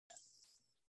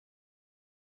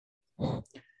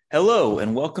Hello,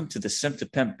 and welcome to the Simp to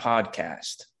Pimp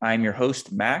podcast. I'm your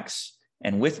host, Max,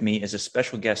 and with me is a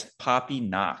special guest, Poppy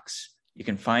Knox. You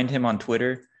can find him on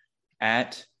Twitter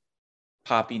at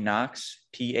Poppy Knox,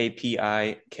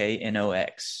 Papiknox.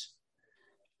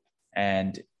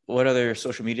 And what other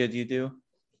social media do you do?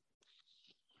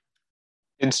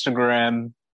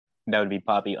 Instagram, that would be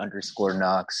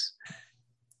Poppy_Knox.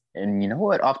 And you know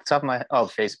what? Off the top of my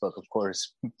Facebook, of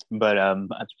course. But I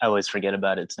always forget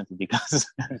about it simply because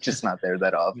I'm just not there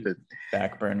that often.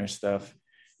 Back burner stuff.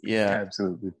 Yeah.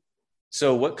 Absolutely.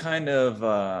 So what kind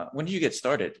of, when did you get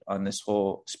started on this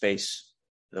whole space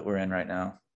that we're in right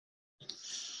now?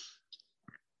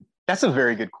 That's a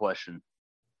very good question.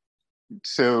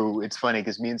 So it's funny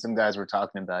because me and some guys were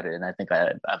talking about it, and I think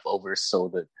I've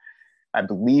oversold it. I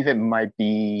believe it might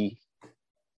be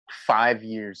 5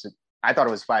 years. I thought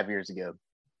it was 5 years ago.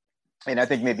 And I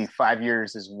think maybe 5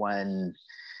 years is when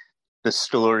the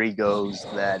story goes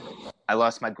that I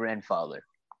lost my grandfather.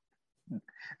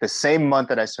 The same month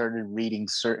that I started reading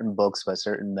certain books by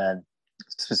certain men,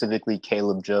 specifically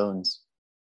Caleb Jones,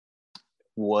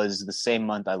 was the same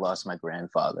month I lost my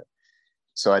grandfather.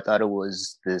 So I thought it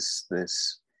was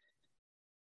this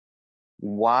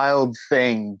wild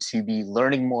thing to be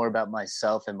learning more about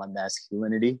myself and my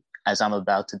masculinity as I'm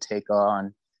about to take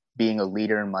on being a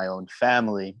leader in my own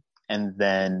family. And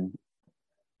then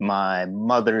my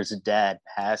mother's dad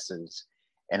passes,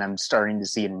 and I'm starting to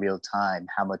see in real time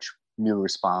how much new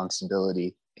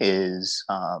responsibility is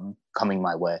coming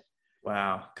my way.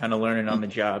 Wow. Kind of learning on the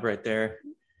job right there.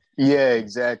 Yeah,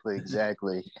 exactly.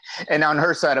 And on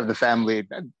her side of the family,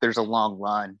 there's a long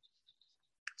line.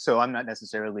 So I'm not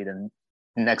necessarily the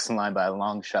next in line by a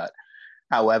long shot.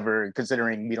 However,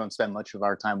 considering we don't spend much of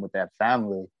our time with that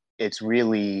family, it's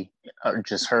really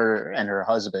just her and her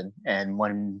husband. And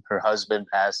when her husband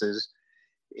passes,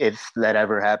 if that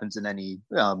ever happens in any,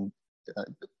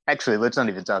 actually, let's not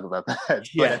even talk about that.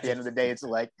 Yeah. But at the end of the day, it's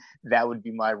like, that would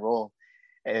be my role.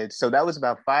 And so that was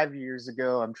about 5 years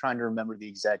ago. I'm trying to remember the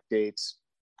exact dates.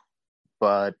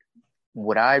 But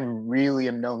what I really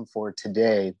am known for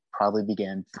today probably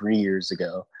began 3 years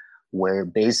ago, where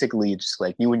basically it's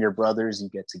like you and your brothers, you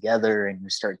get together and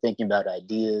you start thinking about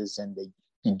ideas, and it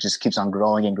just keeps on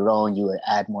growing and growing. You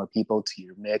add more people to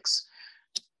your mix,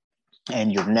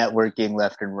 and you're networking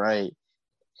left and right.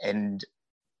 And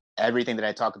everything that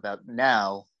I talk about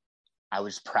now, I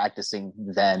was practicing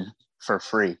then for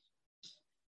free.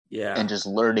 Yeah. And just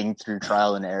learning through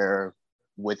trial and error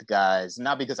with guys,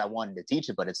 not because I wanted to teach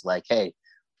it, but it's like, hey,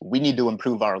 we need to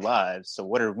improve our lives. So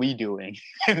what are we doing?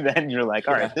 And then you're like,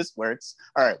 all right, this works.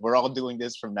 All right, we're all doing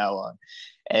this from now on.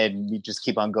 And we just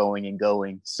keep on going and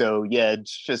going. So yeah,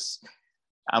 it's just,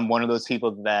 I'm one of those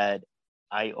people that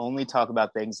I only talk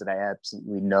about things that I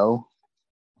absolutely know,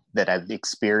 that I've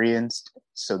experienced.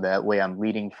 So that way I'm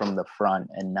leading from the front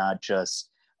and not just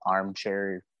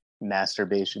armchair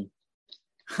masturbation.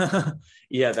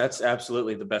 Yeah, that's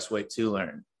absolutely the best way to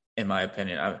learn, in my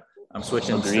opinion. I'm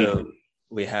switching. Agreed. So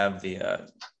we have we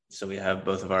have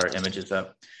both of our images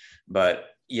up, but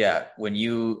yeah, when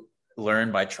you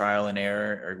learn by trial and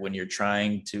error, or when you're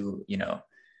trying to,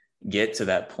 get to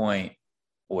that point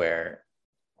where,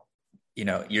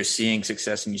 you're seeing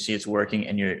success and you see it's working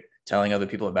and you're telling other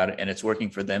people about it and it's working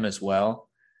for them as well,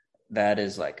 that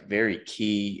is like very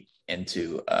key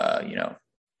into,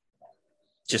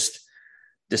 just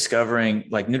discovering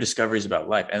like new discoveries about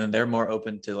life. And then they're more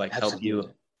open to like help you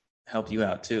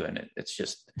out too. And it's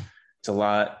a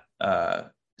lot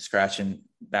back scratching,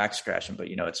 but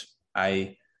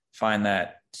I find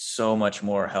that so much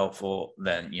more helpful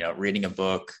than, reading a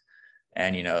book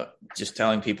and, just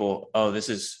telling people, oh,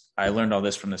 I learned all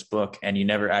this from this book, and you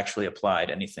never actually applied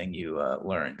anything you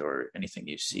learned or anything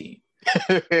you see.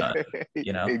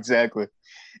 Exactly.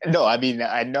 No, I mean,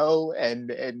 I know,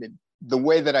 and the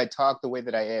way that I talk, the way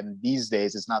that I am these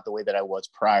days is not the way that I was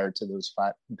prior to those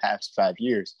past 5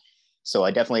 years. So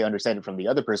I definitely understand it from the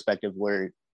other perspective,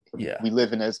 where we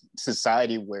live in a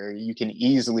society where you can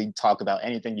easily talk about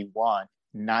anything you want,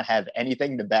 not have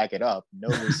anything to back it up, no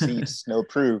receipts, no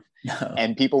proof,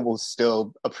 and people will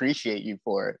still appreciate you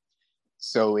for it.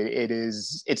 So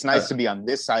it's nice to be on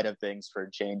this side of things for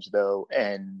a change, though.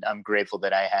 And I'm grateful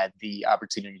that I had the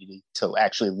opportunity to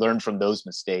actually learn from those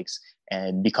mistakes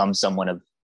and become someone of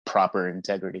proper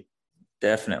integrity.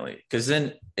 Definitely. Because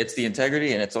then it's the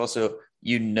integrity, and it's also,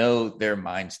 their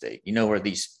mind state, where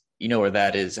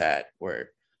that is at,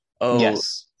 where,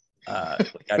 yes.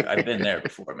 I've been there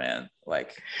before, man.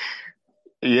 Like,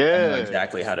 yeah, I know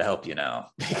exactly how to help you now,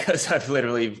 because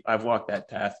I've walked that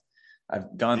path.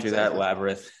 I've gone through that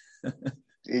labyrinth.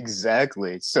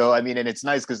 Exactly. So I mean, and it's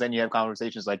nice because then you have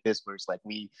conversations like this where it's like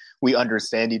we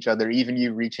understand each other. Even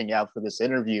you reaching out for this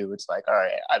interview, it's like, all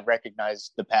right, I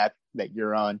recognize the path that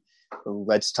you're on.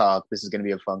 Let's talk. This is going to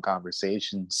be a fun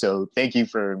conversation. So thank you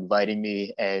for inviting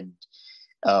me. And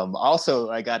also,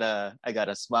 I gotta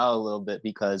smile a little bit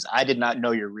because I did not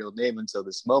know your real name until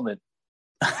this moment.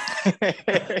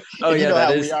 Oh You yeah, know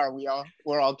that how is.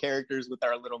 we're all characters with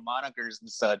our little monikers and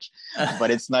such.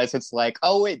 But it's nice. It's like,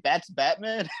 oh wait, that's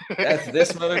Batman. That's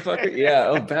this motherfucker. Yeah.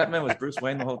 Oh, Batman was Bruce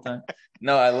Wayne the whole time.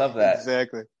 No, I love that.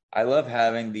 Exactly. I love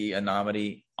having the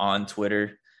anonymity on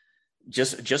Twitter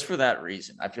just for that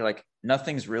reason. I feel like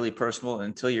nothing's really personal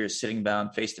until you're sitting down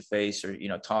face to face or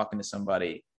talking to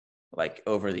somebody like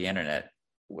over the internet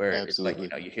where it's like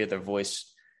Absolutely. you hear their voice.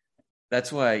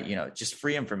 That's why just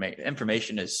free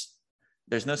information is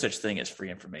there's no such thing as free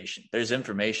information. There's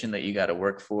information that you got to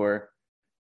work for,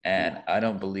 and I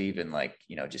don't believe in like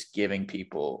just giving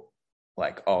people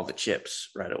like all the chips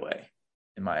right away.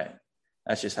 In my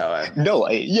That's just how I. No,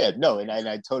 yeah, no, and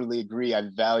I totally agree. I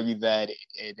value that.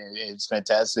 It's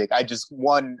fantastic. I just,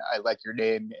 one, I like your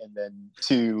name, and then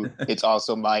two, it's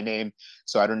also my name.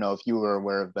 So I don't know if you were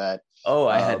aware of that. Oh,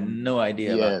 I had no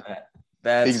idea Yeah, about that.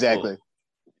 That's exactly. cool.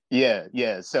 Yeah,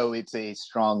 yeah. So it's a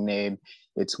strong name.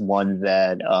 It's one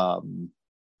that,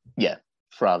 yeah,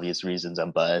 for obvious reasons, I'm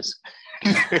biased.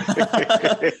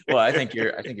 Well, I think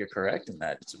you're correct in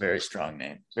that. It's a very strong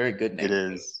name, very good name. It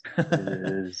is. It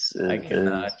is. I It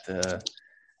cannot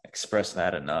express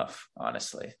that enough,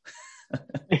 honestly.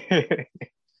 is.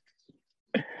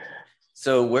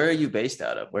 So, where are you based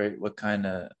out of? What kind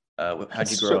of?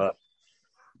 How'd you grow up?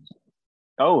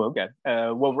 Oh, okay.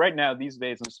 Well, right now, these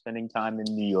days, I'm spending time in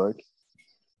New York.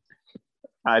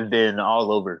 I've been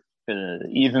all over,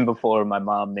 even before my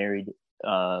mom married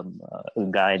a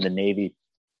guy in the Navy.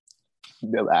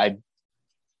 I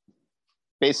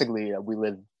basically we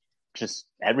live just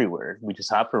everywhere. We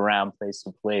just hop around place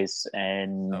to place,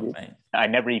 and Oh man. I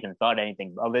never even thought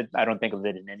anything of it. I don't think of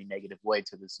it in any negative way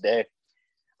to this day.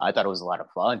 I thought it was a lot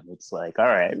of fun. It's like, all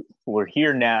right, we're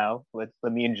here now. Let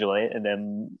me enjoy it, and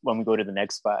then when we go to the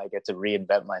next spot, I get to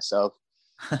reinvent myself,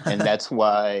 and that's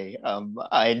why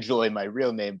I enjoy my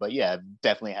real name. But yeah, I've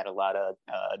definitely had a lot of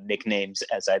nicknames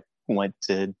as I went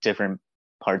to different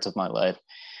parts of my life.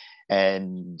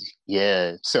 And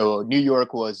yeah, so New York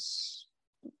is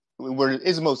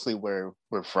mostly where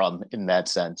we're from in that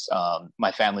sense.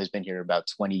 My family's been here about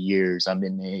 20 years. I'm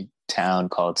in a town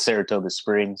called Saratoga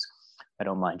Springs. I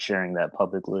don't mind sharing that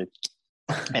publicly.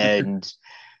 And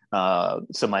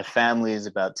so my family is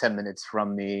about 10 minutes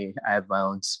from me. I have my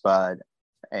own spot.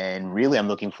 And really, I'm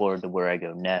looking forward to where I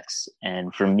go next.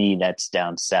 And for me, that's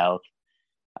down south.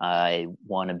 I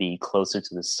want to be closer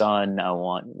to the sun. I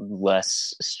want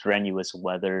less strenuous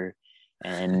weather.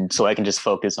 And so I can just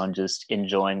focus on just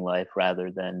enjoying life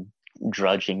rather than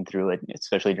drudging through it,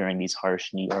 especially during these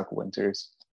harsh New York winters.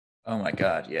 Oh my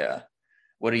God, yeah.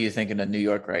 What are you thinking of New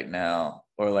York right now,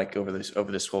 or like over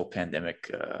this whole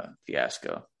pandemic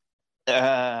fiasco?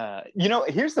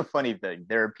 Here's the funny thing.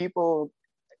 There are people.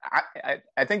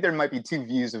 I think there might be two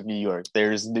views of New York.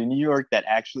 There's the New York that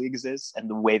actually exists, and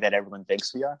the way that everyone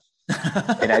thinks we are.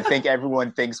 And I think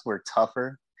everyone thinks we're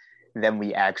tougher than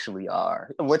we actually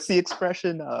are. What's the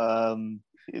expression?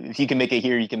 If you can make it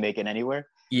here, you can make it anywhere.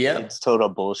 Yeah. It's total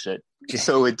bullshit.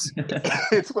 So it's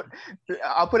what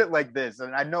I'll put it like this.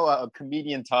 And I know a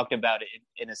comedian talked about it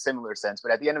in a similar sense,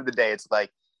 but at the end of the day, it's like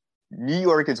New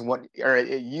York is one, or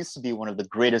it used to be one of the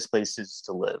greatest places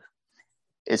to live,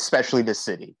 especially the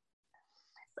city.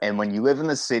 And when you live in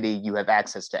the city, you have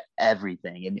access to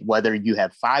everything. And whether you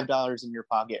have $5 in your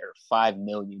pocket or 5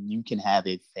 million, you can have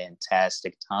a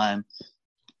fantastic time,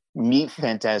 meet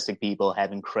fantastic people,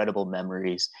 have incredible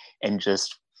memories, and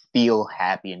just feel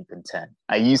happy and content.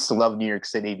 I used to love New York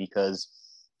City because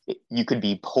you could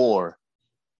be poor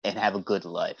and have a good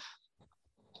life.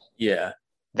 Yeah.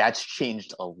 That's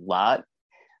changed a lot.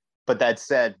 But that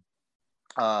said,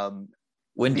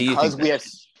 when do you because think we have,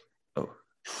 oh.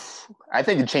 I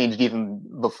think it changed even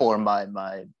before my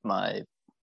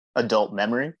adult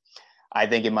memory. I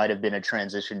think it might have been a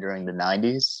transition during the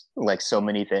 90s, like so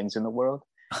many things in the world.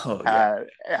 Oh, yeah.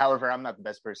 However, I'm not the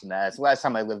best person to ask. Last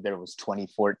time I lived there was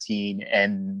 2014,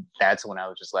 and that's when I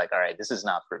was just like, all right, this is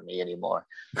not for me anymore.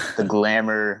 The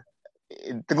glamour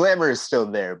is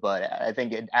still there, but I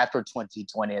think after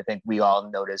 2020, I think we all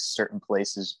noticed certain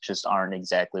places just aren't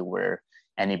exactly where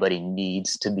anybody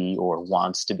needs to be or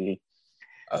wants to be.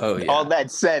 Oh, yeah. All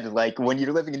that said, like when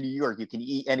you're living in New York, you can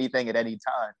eat anything at any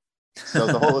time. So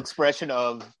the whole expression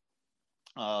of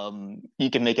you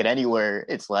can make it anywhere,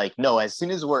 it's like, no, as soon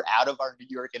as we're out of our New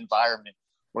York environment,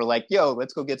 we're like, yo,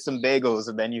 let's go get some bagels.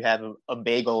 And then you have a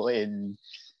bagel in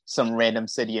some random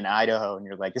city in Idaho, and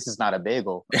you're like, this is not a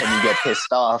bagel. And you get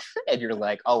pissed off, and you're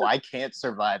like, oh, I can't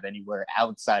survive anywhere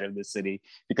outside of the city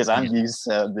because I'm used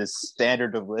to this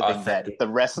standard of living that the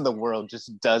rest of the world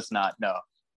just does not know.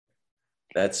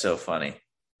 That's so funny.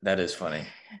 That is funny.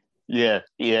 Yeah.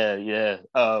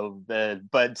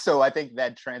 But so I think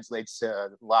that translates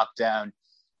to lockdown,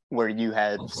 where you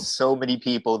had so many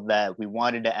people that we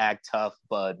wanted to act tough,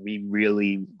 but we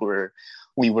were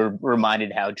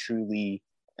reminded how truly,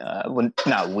 well,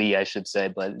 not we, I should say,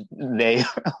 but they,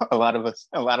 a lot of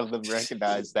them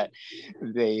recognized that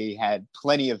they had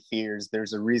plenty of fears.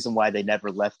 There's a reason why they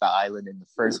never left the island in the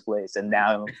first place. And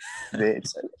now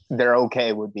they're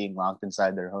okay with being locked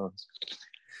inside their homes.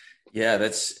 Yeah,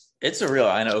 it's a real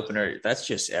eye opener. That's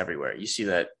just everywhere. You see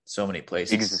that so many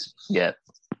places. Yeah.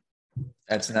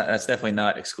 That's definitely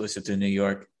not exclusive to New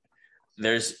York.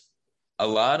 There's a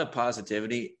lot of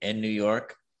positivity in New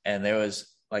York. And there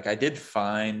was, like, I've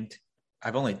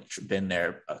only been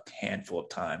there a handful of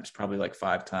times, probably like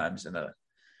 5 times in the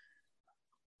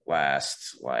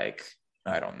last, like,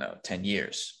 I don't know, 10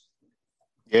 years.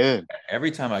 Yeah.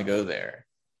 Every time I go there,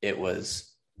 it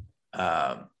was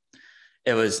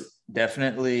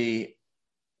definitely,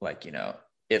 like, you know,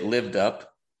 it lived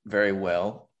up very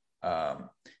well.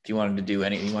 If you wanted to do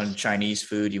you wanted Chinese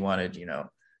food, you wanted, you know,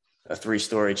 a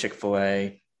 3-story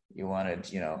Chick-fil-A, you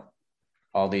wanted, you know,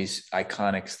 all these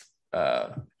iconic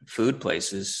food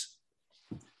places.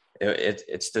 It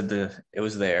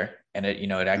was there, and it, you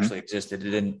know, it actually existed.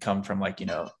 It didn't come from, like, you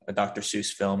know, a Dr.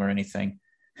 Seuss film or anything.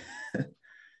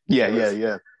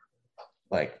 Yeah.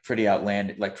 Like pretty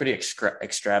outlandish, like pretty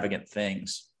extravagant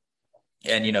things.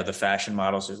 And, you know, the fashion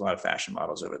models, there's a lot of fashion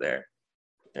models over there.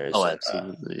 There's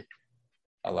absolutely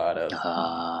a lot of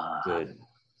good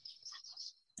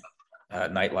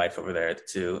nightlife over there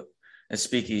too. And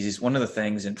speakeasies, one of the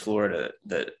things in Florida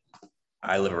that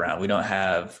I live around, we don't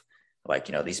have, like,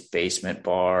 you know, these basement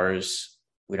bars.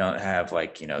 We don't have,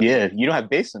 like, you know. Yeah, you don't have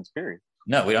basements, period.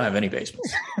 No, we don't have any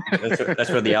basements. That's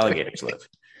where the alligators live.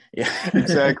 Yeah,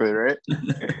 exactly, right?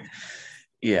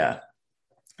 Yeah,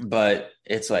 but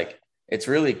it's like,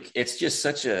 it's just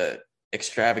such a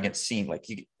extravagant scene. Like,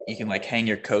 you can, like, hang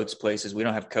your coats places. We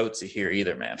don't have coats here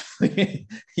either, man.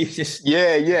 You just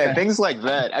things like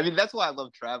that. I mean, that's why I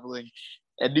love traveling.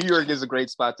 And New York is a great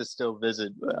spot to still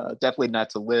visit. Definitely not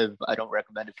to live. I don't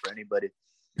recommend it for anybody.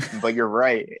 But you're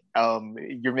right.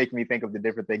 You're making me think of the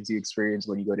different things you experience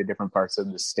when you go to different parts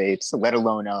of the states, let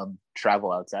alone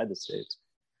travel outside the states.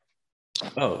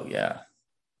 Oh yeah,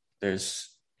 it's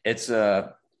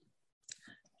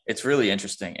really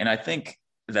interesting, and I think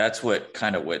that's what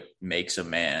makes a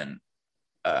man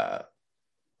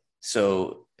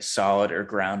so solid or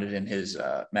grounded in his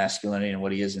masculinity and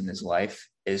what he is in his life,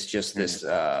 is just this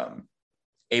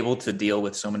able to deal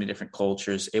with so many different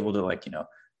cultures, able to, like, you know,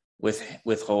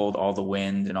 withhold all the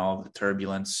wind and all the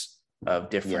turbulence of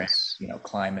different you know,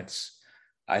 climates.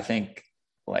 I think,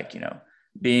 like, you know,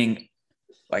 being,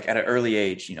 like, at an early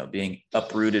age, you know, being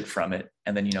uprooted from it,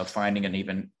 and then, you know, finding an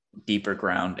even deeper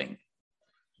grounding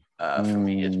for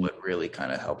me is what really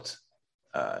kind of helped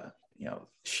you know,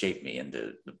 shape me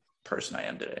into the person I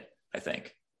am today, I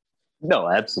think. No,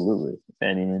 absolutely.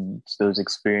 I mean, it's those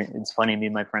experiences. It's funny, me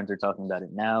and my friends are talking about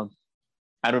it now.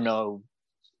 I don't know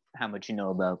how much you know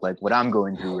about, like, what I'm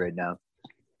going through right now,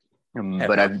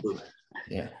 but I've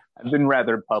been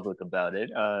rather public about it.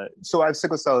 So I have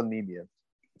sickle cell anemia.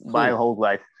 Cool. My whole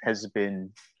life has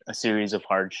been a series of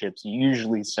hardships,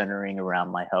 usually centering around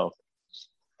my health.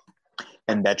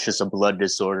 And that's just a blood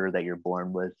disorder that you're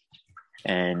born with.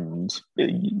 And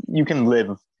you can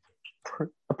live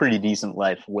a pretty decent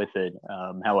life with it.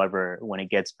 However, when it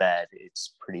gets bad,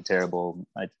 it's pretty terrible.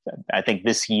 I think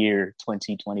this year,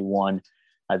 2021,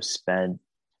 I've spent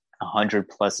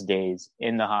 100+ days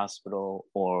in the hospital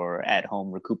or at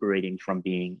home recuperating from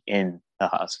being in the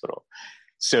hospital.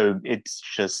 So it's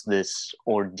just this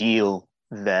ordeal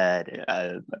that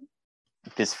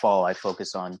this fall I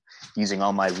focus on using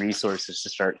all my resources to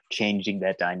start changing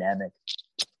that dynamic.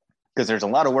 Because there's a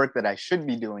lot of work that I should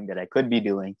be doing, that I could be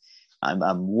doing.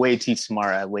 I'm way too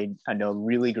smart. I know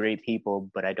really great people,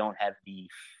 but I don't have the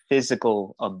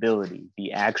physical ability,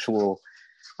 the actual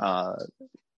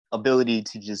ability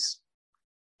to just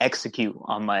execute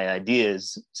on my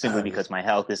ideas, simply because my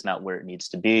health is not where it needs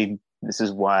to be. This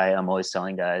is why I'm always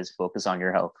telling guys, focus on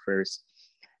your health first.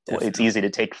 Definitely. It's easy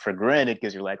to take for granted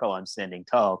because you're like, oh, I'm standing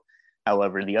tall.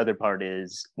 However, the other part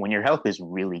is, when your health is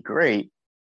really great,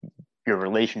 your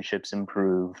relationships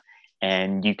improve,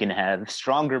 and you can have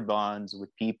stronger bonds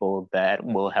with people that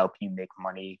will help you make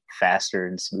money faster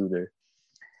and smoother.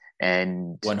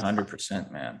 And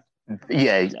 100%, man.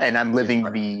 Yeah, and I'm living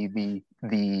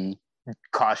the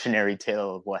cautionary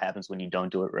tale of what happens when you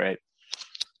don't do it right.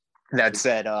 That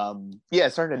said, I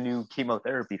started a new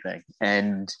chemotherapy thing,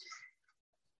 and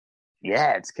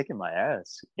yeah, it's kicking my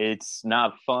ass. It's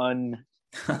not fun,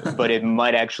 but it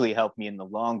might actually help me in the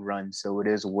long run, so it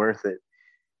is worth it.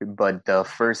 But the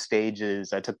first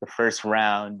stages, I took the first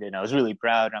round, and I was really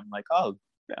proud. I'm like, oh,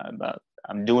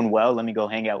 I'm doing well. Let me go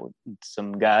hang out with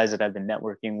some guys that I've been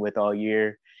networking with all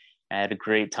year. I had a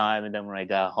great time. And then when I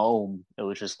got home, it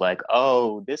was just like,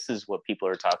 oh, this is what people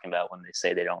are talking about when they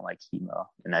say they don't like chemo.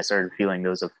 And I started feeling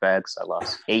those effects. I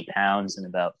lost 8 pounds in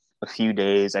about a few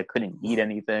days. I couldn't eat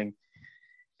anything.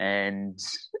 And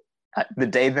the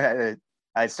day that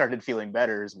I started feeling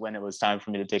better is when it was time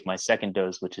for me to take my second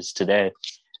dose, which is today.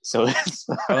 So it's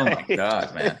like, oh my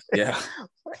God, man. Yeah.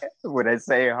 When I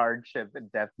say hardship,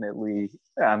 definitely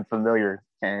I'm familiar.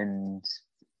 And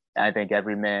I think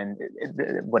every man,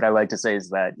 what I like to say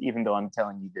is that even though I'm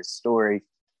telling you this story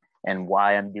and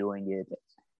why I'm doing it,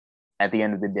 at the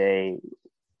end of the day,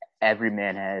 every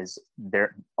man has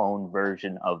their own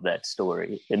version of that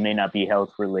story. It may not be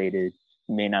health related,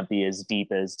 may not be as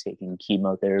deep as taking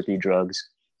chemotherapy drugs.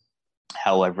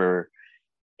 However,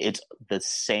 it's the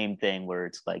same thing where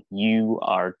it's like you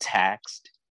are taxed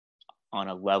on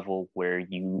a level where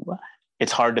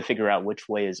it's hard to figure out which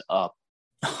way is up.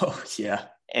 Oh yeah.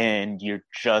 And you're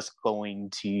just going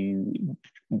to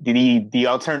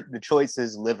the choice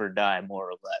is live or die, more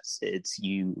or less. It's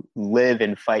you live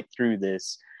and fight through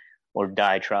this or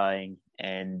die trying.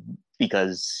 And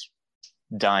because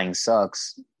dying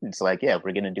sucks, it's like, yeah,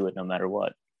 we're gonna do it no matter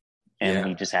what. And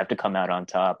we just have to come out on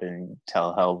top and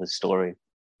tell a hell of a story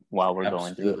while we're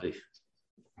going through it.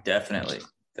 Definitely.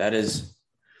 That is,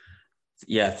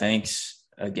 thanks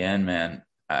again, man.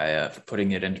 For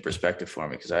putting it into perspective for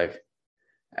me, because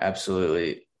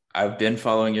I've been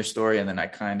following your story, and then I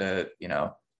kind of,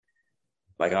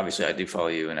 like obviously I do follow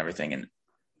you and everything, and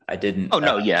I didn't. Oh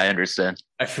no, I understand.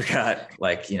 I forgot,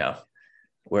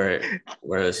 where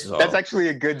this is all. That's actually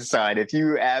a good sign. If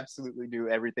you absolutely knew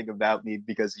everything about me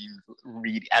because you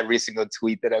read every single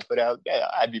tweet that I put out,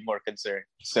 I'd be more concerned.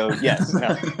 So yes,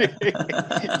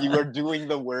 you are doing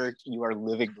the work. You are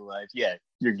living the life. Yeah,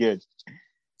 you're good.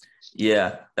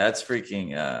 Yeah, that's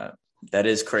freaking. That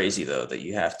is crazy though, that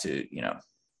you have to,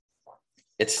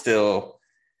 it's still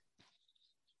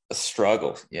a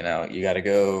struggle, you got to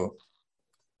go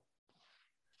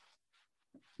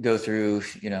through,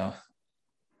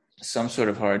 some sort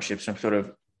of hardship, some sort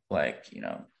of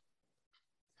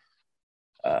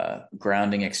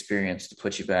grounding experience to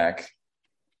put you back.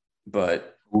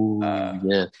 But you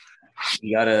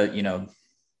gotta,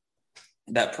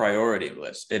 that priority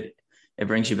list, it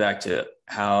brings you back to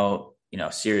how,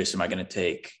 serious am I going to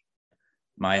take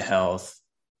my health?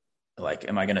 Like,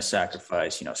 am I going to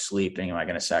sacrifice, sleeping? Am I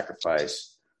going to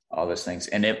sacrifice all those things?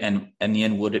 And in the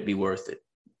end, would it be worth it?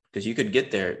 Because you could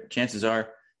get there. Chances are,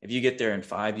 if you get there in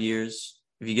 5 years,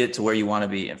 if you get to where you want to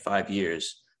be in 5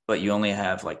 years, but you only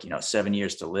have 7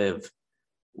 years to live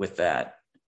with that.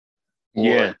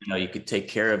 Or, you could take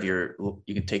care of your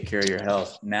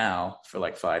health now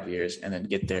for 5 years, and then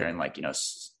get there in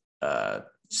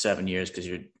 7 years, because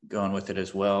you're going with it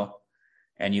as well.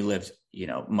 And you live,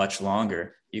 much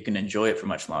longer. You can enjoy it for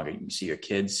much longer. You can see your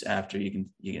kids after. You can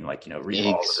read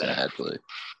all of that.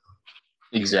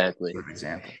 Exactly. For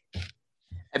example.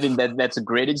 I think that's a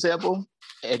great example.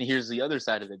 And here's the other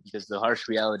side of it, because the harsh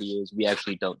reality is we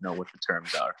actually don't know what the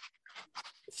terms are.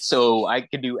 So I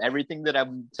could do everything that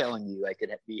I'm telling you. I could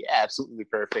be absolutely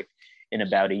perfect in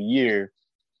about a year,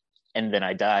 and then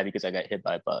I die because I got hit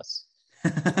by a bus.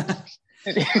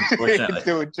 Unfortunately.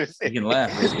 So you can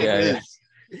laugh. Yeah.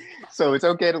 So it's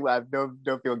okay to laugh.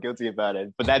 Don't feel guilty about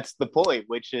it. But that's the point,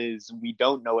 which is we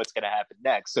don't know what's going to happen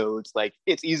next. So it's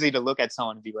it's easy to look at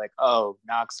someone and be like, oh,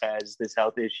 Knox has this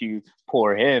health issue,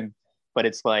 poor him. But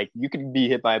it's you can be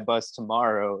hit by a bus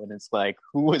tomorrow, and it's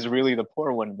who was really the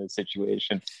poor one in this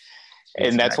situation? Exactly.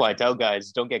 And that's why I tell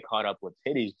guys, don't get caught up with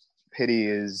pity. Pity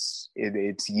it's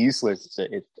useless.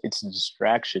 It's a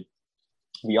distraction.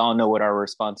 We all know what our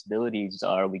responsibilities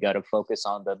are. We got to focus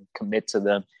on them, commit to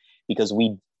them, because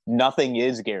nothing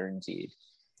is guaranteed.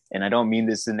 And I don't mean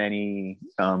this in any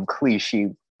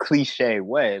cliche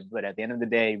way, but at the end of the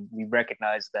day, we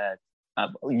recognize that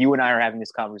you and I are having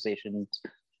this conversation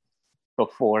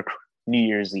before New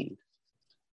Year's Eve.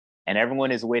 And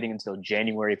everyone is waiting until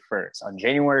January 1st. On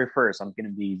January 1st, I'm going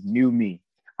to be new me.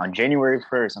 On January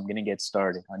 1st, I'm going to get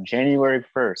started. On January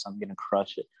 1st, I'm going to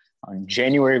crush it. On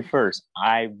January 1st,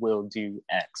 I will do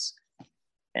X.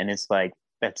 And it's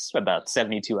that's about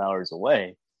 72 hours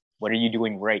away. what are you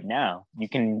doing right now? You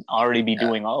can already be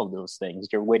doing all of those things.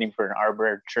 You're waiting for an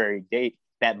arbitrary date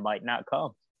that might not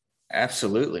come.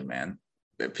 Absolutely, man.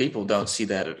 But people don't see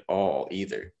that at all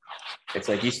either. It's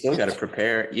like you still got to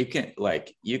prepare. You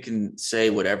can say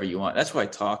whatever you want. That's why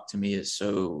talk to me is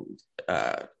so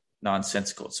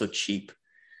nonsensical. It's so cheap,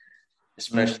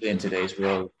 especially in today's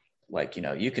world. Like,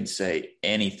 you can say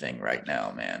anything right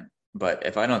now, man. But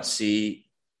if I don't see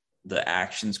the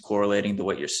actions correlating to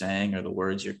what you're saying or the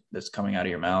words that's coming out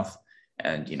of your mouth,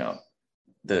 and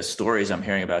the stories I'm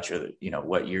hearing about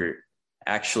what you're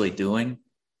actually doing,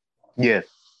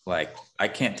 like I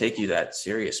can't take you that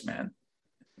serious, man.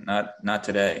 Not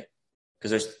today,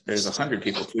 because there's 100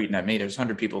 people tweeting at me. There's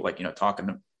 100 people wanting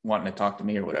to talk to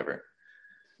me or whatever.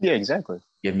 Yeah, exactly.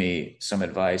 Give me some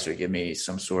advice or give me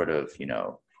some sort of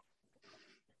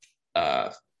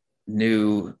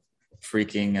new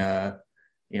freaking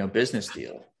business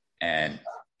deal. And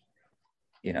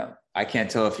I can't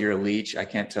tell if you're a leech. I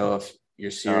can't tell if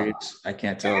you're serious. I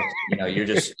can't tell if you're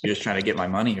just trying to get my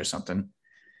money or something.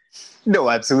 No,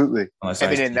 absolutely.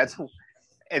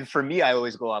 And for me, I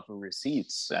always go off of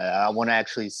receipts. I want to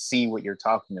actually see what you're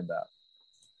talking about,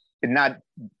 and not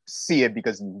see it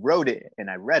because you wrote it and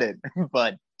I read it,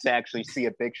 but to actually see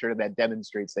a picture that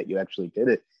demonstrates that you actually did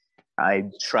it. I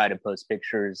try to post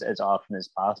pictures as often as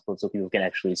possible so people can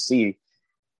actually see,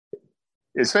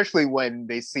 especially when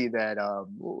they see that,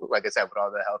 like I said, with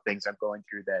all the health things I'm going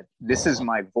through, that this is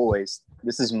my voice,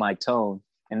 this is my tone,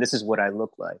 and this is what I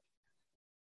look like.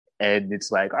 And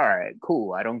it's like, all right,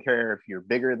 cool. I don't care if you're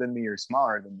bigger than me or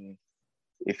smaller than me.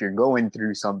 If you're going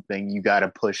through something, you got to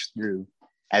push through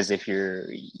as if you're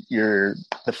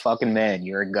the fucking man.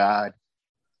 You're a god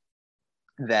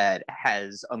that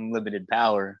has unlimited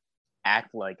power.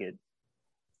 Act like it,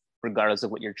 regardless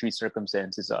of what your true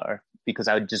circumstances are. Because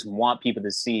I would just want people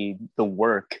to see the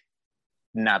work,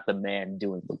 not the man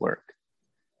doing the work.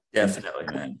 Definitely,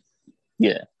 man.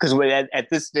 Yeah, because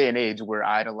at this day and age, we're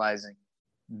idolizing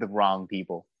the wrong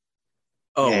people.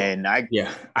 And I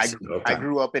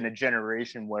grew up in a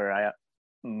generation where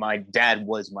my dad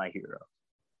was my hero.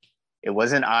 It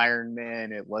wasn't Iron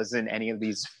Man. It wasn't any of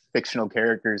these fictional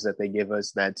characters that they give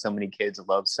us that so many kids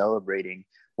love celebrating.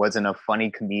 It wasn't a funny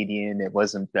comedian. It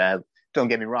wasn't that. Don't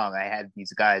get me wrong. I had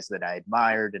these guys that I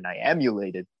admired and I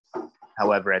emulated.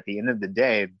 However, at the end of the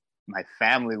day, my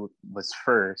family was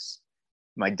first.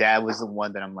 My dad was the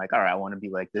one that I'm like, all right, I want to be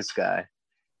like this guy.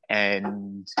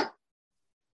 And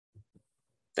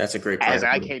that's a great point. As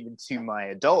I came into my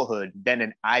adulthood,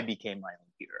 then I became my own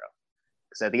hero.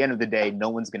 Because at the end of the day, no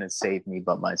one's going to save me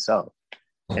but myself.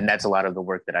 And that's a lot of the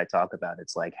work that I talk about.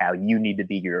 It's like how you need to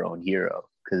be your own hero,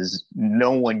 because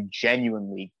no one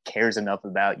genuinely cares enough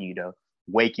about you to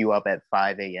wake you up at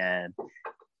 5 a.m.,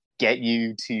 get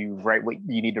you to write what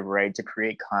you need to write, to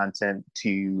create content,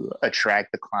 to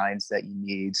attract the clients that you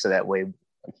need, so that way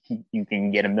you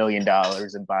can get $1 million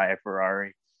and buy a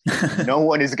Ferrari. No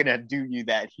one is going to do you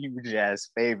that huge ass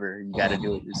favor. You got to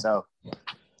do it yourself.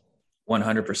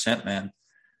 100%, man.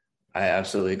 I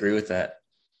absolutely agree with that.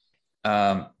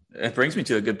 It brings me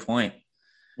to a good point,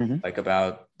 like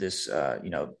about this,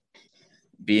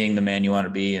 being the man you want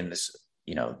to be, and this,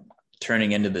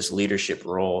 turning into this leadership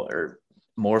role, or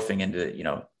morphing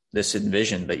into, this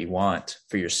envision that you want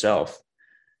for yourself.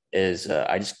 Is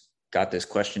I just got this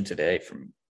question today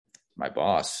from my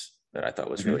boss that I thought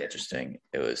was really interesting.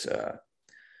 It was,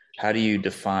 how do you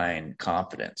define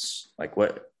confidence? Like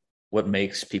what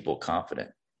makes people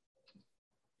confident?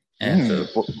 And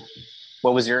so,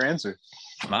 what was your answer?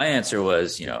 My answer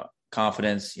was,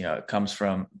 confidence, it comes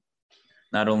from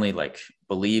not only like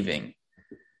believing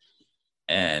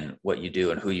and what you do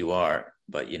and who you are,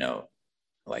 but,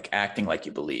 like acting like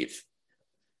you believe.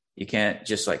 You can't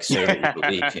just like say that you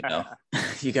believe,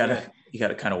 you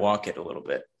gotta kind of walk it a little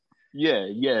bit. Yeah.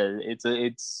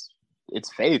 It's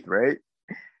faith, right?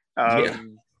 I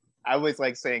always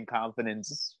like saying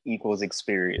confidence equals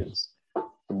experience.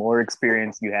 The more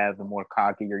experience you have, the more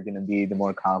cocky you're going to be, the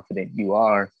more confident you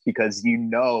are, because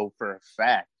for a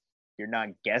fact, you're not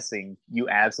guessing. You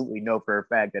absolutely know for a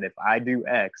fact that if I do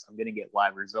X, I'm going to get Y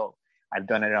result. I've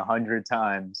done it 100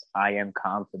 times. I am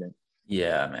confident.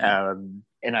 Yeah, man.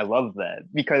 And I love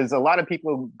that, because a lot of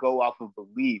people go off of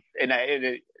belief, and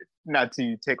not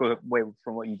to take away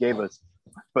from what you gave us,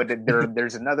 but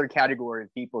there's another category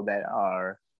of people that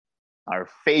are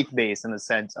faith-based, in the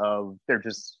sense of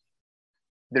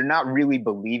they're not really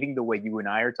believing the way you and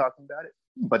I are talking about it,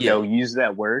 but they'll use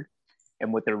that word.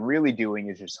 And what they're really doing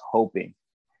is just hoping.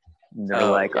 And they're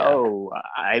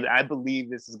I believe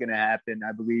this is going to happen.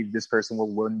 I believe this person will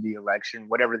win the election,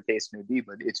 whatever the case may be.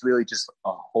 But it's really just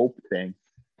a hope thing.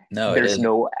 No, it there's is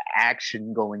no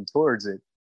action going towards it.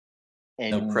 no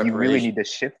And you really preparation. need to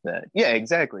shift that. Yeah,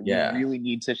 exactly. You Yeah. really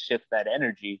need to shift that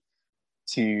energy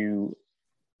to,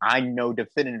 I know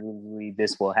definitively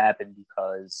this will happen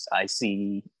because I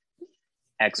see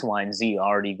X, Y, and Z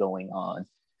already going on.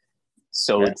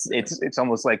 So Yeah. it's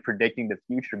almost like predicting the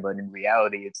future, but in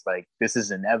reality, it's like this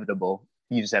is inevitable.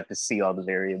 You just have to see all the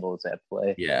variables at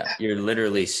play. Yeah, you're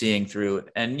literally seeing through it.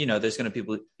 And there's going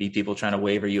to be people trying to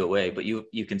waver you away, but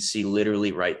you can see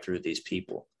literally right through these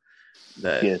people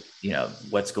that Yeah.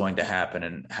 what's going to happen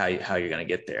and how you're going to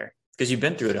get there, because you've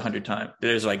been through it 100 times.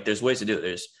 There's ways to do it.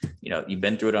 There's you've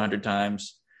been through it 100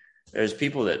 times. There's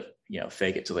people that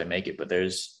fake it till they make it, but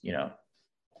there's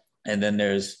and then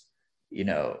there's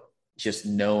just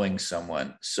knowing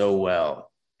someone so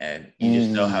well, and you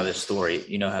just know how this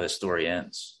story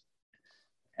ends.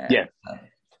 And, Yeah.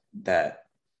 that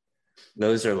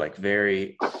those are like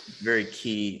very, very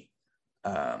key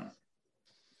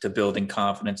to building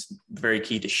confidence, very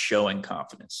key to showing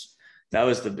confidence. That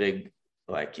was the big,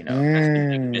 that's the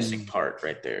big missing part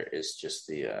right there, is just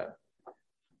the,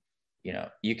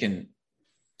 you can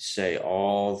say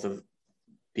all the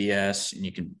BS and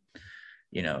you can,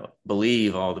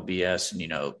 believe all the BS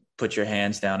and, put your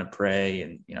hands down and pray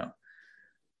and,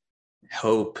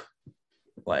 hope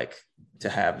like to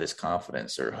have this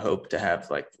confidence or hope to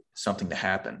have like something to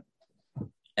happen.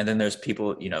 And then there's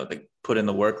people, that put in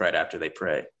the work right after they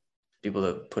pray. People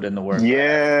that put in the work.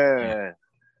 Yeah.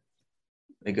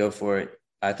 They go for it.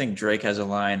 I think Drake has a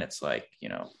line. It's like,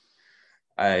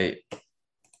 I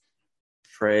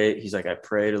pray. He's like, I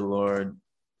pray to the Lord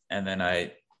and then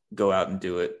I go out and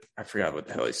do it. I forgot what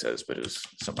the hell he says, but it was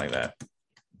something like that.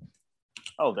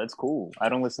 Oh, that's cool. I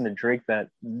don't listen to Drake that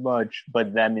much,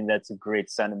 but I mean, that's a great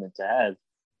sentiment to have,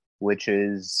 which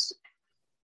is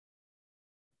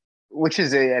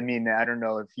I mean, I don't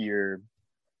know if you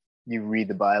read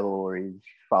the Bible or you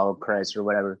follow Christ or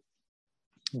whatever,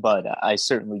 but I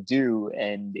certainly do.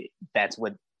 And that's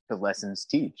what the lessons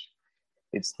teach.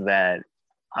 It's that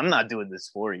I'm not doing this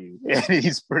for you. And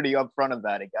he's pretty upfront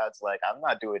about it. God's like, I'm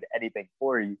not doing anything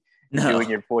for you. You're doing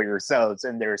it for yourselves.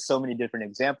 And there are so many different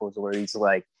examples where he's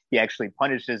like, he actually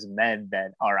punishes men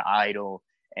that are idle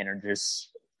and are just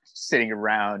sitting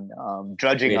around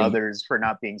judging others for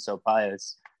not being so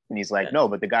pious. And he's like, no,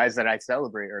 but the guys that I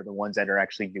celebrate are the ones that are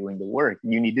actually doing the work.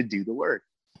 You need to do the work.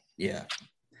 Yeah.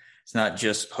 It's not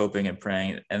just hoping and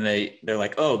praying. And they're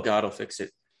like, oh, God will fix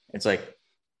it. It's like,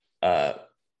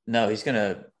 no, he's going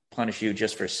to punish you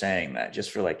just for saying that,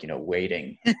 just for like,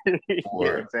 waiting.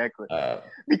 Yeah, exactly.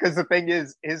 Because the thing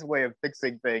is, his way of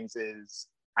fixing things is,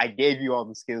 I gave you all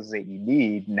the skills that you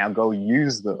need. Now go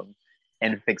use them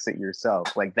and fix it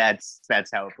yourself. Like that's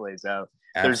how it plays out.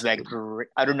 Absolutely. There's that great,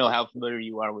 I don't know how familiar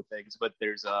you are with things, but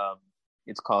there's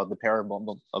it's called the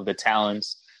parable of the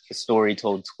talents, a story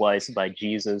told twice by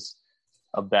Jesus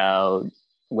about,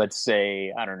 let's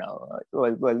say, I don't know,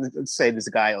 let's say this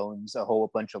guy owns a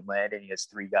whole bunch of land and he has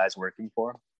 3 guys working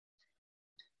for him.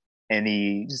 And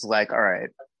he's like, all right,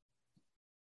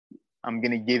 I'm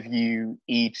going to give you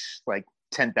each like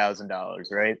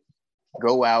 $10,000, right?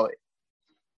 Go out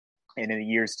and in a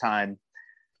year's time,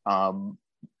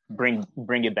 bring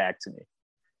it back to me.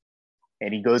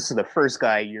 And he goes to the first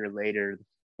guy a year later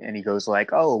and he goes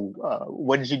like, oh,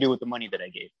 what did you do with the money that I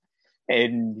gave?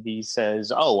 And he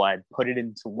says, oh, I put it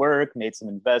into work, made some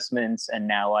investments, and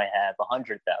now I have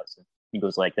 100,000. He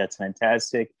goes like, that's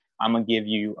fantastic. I'm going to give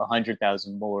you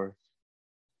 100,000 more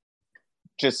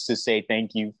just to say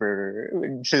thank you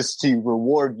just to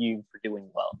reward you for doing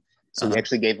well. So he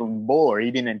actually gave him more.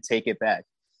 He didn't take it back.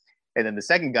 And then the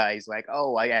second guy is like,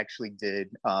 oh, I actually did.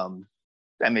 I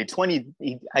made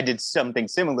 20. I did something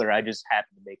similar. I just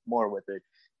happened to make more with it.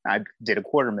 I did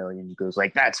 $250,000. He goes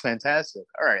like, that's fantastic.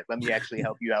 All right, let me actually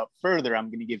help you out further. I'm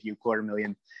going to give you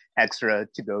 $250,000 extra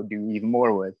to go do even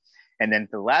more with. And then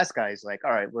the last guy is like,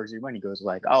 all right, where's your money? He goes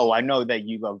like, oh, I know that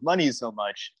you love money so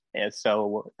much. And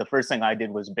so the first thing I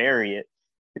did was bury it.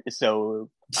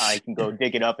 So I can go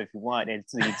dig it up if you want.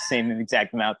 It's the same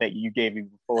exact amount that you gave me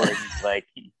before. And he's like,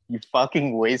 you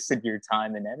fucking wasted your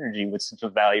time and energy with such a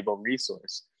valuable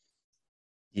resource.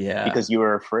 Yeah. Because you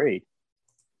were afraid.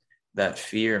 That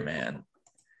fear, man.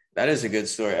 That is a good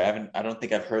story. I don't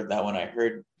think I've heard that one. I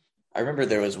remember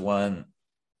there was one,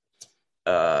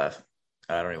 I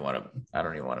don't even want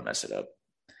to mess it up.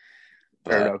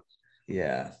 But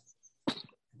yeah,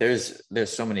 there's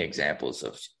so many examples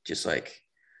of just like,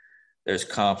 there's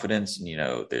confidence and,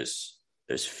 there's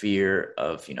fear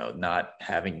of, not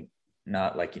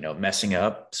messing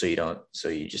up. So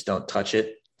you just don't touch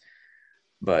it.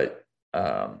 But,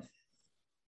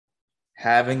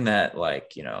 having that,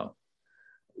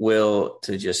 will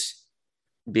to just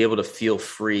be able to feel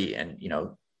free and, you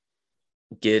know,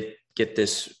 get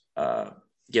this,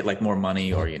 get like more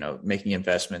money, or, you know, making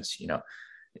investments, you know,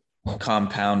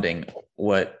 compounding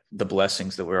what the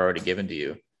blessings that were already given to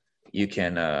you, you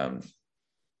can,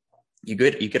 you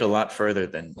get a lot further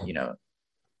than, you know,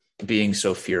 being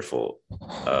so fearful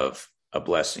of a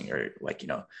blessing, or like, you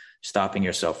know, stopping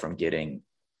yourself from getting,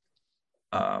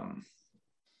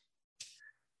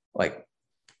 like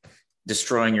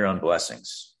destroying your own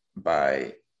blessings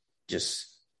by just,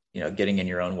 you know, getting in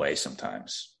your own way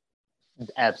sometimes.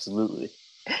 Absolutely.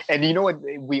 And you know what?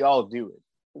 We all do it.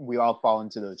 We all fall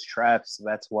into those traps.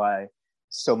 That's why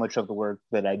so much of the work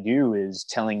that I do is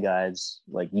telling guys,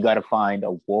 like, you got to find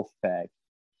a wolf pack.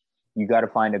 You got to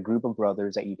find a group of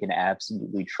brothers that you can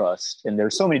absolutely trust. And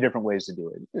there's so many different ways to do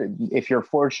it. If you're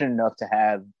fortunate enough to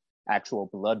have actual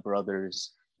blood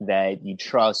brothers that you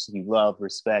trust, you love,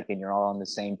 respect, and you're all on the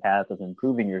same path of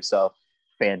improving yourself,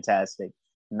 fantastic.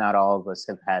 Not all of us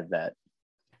have had that.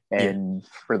 And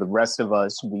for the rest of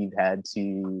us, we've had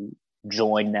to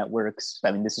join networks.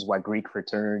 I mean, this is why Greek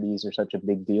fraternities are such a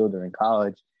big deal during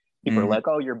college. People are like,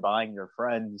 oh, you're buying your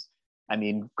friends. I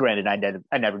mean, granted,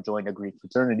 I never joined a Greek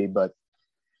fraternity, but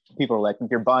people are like,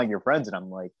 you're buying your friends. And I'm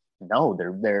like, no,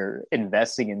 they're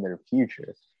investing in their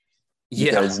future.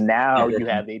 Because now you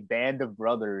have a band of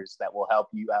brothers that will help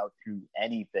you out through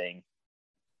anything.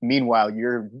 Meanwhile,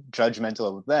 you're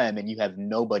judgmental of them and you have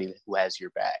nobody who has your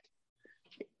back.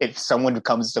 If someone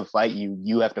comes to fight you,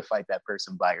 you have to fight that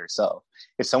person by yourself.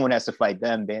 If someone has to fight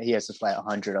them, he has to fight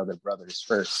 100 other brothers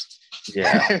first.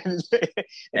 Yeah.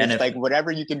 and it's like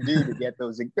whatever you can do to get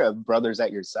those brothers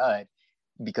at your side.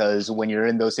 Because when you're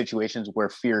in those situations where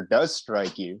fear does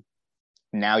strike you,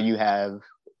 now you have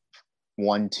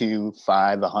 1, 2,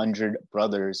 5, 100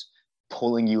 brothers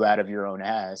pulling you out of your own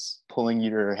ass, pulling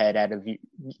your head out of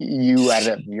you out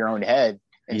of your own head,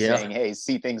 and saying, hey,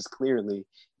 see things clearly.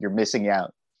 You're missing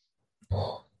out.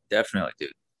 Definitely,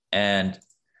 dude. And,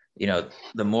 you know,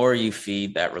 the more you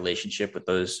feed that relationship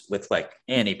with like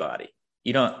anybody,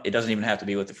 it doesn't even have to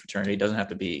be with the fraternity. It doesn't have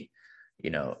to be, you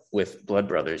know, with blood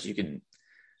brothers. You can,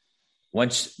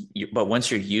 once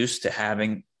you're used to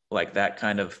having like that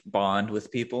kind of bond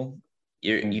with people,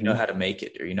 you know how to make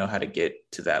it, or you know how to get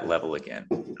to that level again.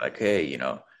 Like, hey, you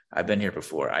know, I've been here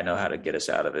before. I know how to get us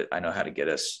out of it. I know how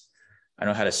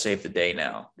to save the day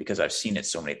now because I've seen it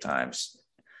so many times.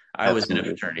 I was in a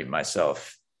fraternity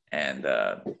myself, and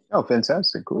oh,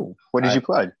 fantastic, cool. What did you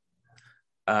pledge?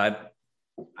 I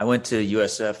went to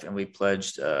USF and we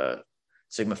pledged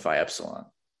Sigma Phi Epsilon.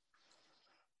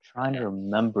 Trying to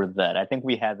remember that. I think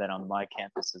we had that on my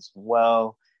campus as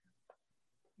well.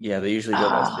 Yeah, they usually go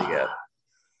by Sig.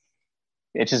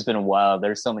 It's just been a while.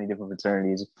 There's so many different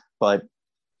fraternities, but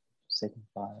Sigma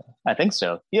Phi, I think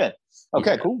so. Yeah.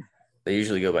 Okay, cool. They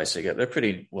usually go by Sig. They're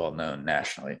pretty well known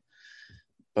nationally.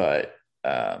 But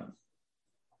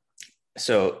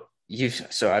so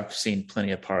I've seen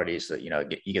plenty of parties that, you know,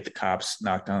 you get the cops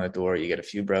knocked on the door, you get a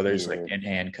few brothers like in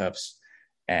handcuffs,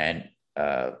 and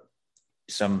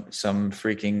some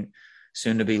freaking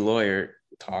soon to be lawyer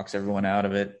talks everyone out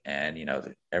of it, and, you know,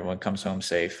 everyone comes home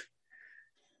safe,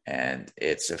 and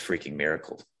it's a freaking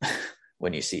miracle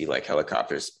when you see like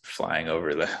helicopters flying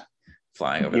over the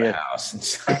house, and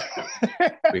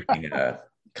freaking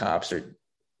cops are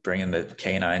bringing the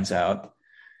canines out.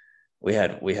 We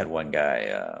had one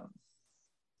guy.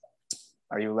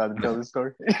 Are you allowed to tell the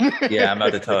story? Yeah, I'm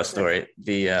about to tell a story.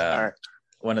 Right.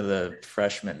 One of the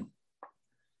freshmen,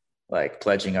 like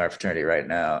pledging our fraternity right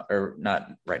now, or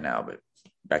not right now, but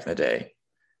back in the day,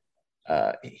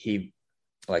 he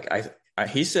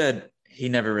said he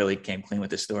never really came clean with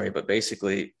this story, but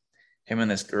basically him and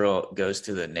this girl goes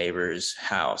to the neighbor's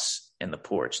house in the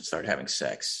porch and start having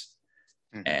sex.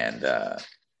 And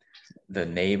the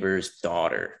neighbor's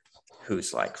daughter,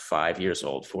 who's like 4 years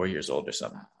old or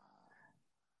something,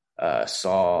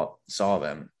 saw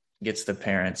them, gets the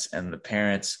parents, and the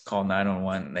parents call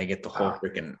 911, and they get the whole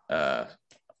freaking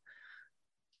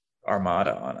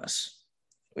armada on us.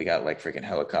 We got like freaking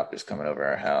helicopters coming over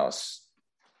our house,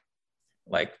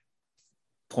 like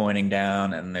pointing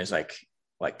down, and there's like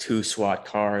 2 SWAT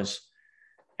cars,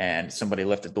 and somebody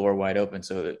left the door wide open,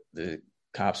 so the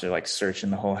cops are like searching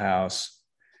the whole house.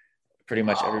 Pretty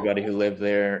much everybody who lived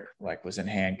there like was in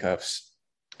handcuffs,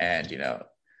 and, you know,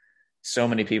 so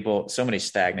many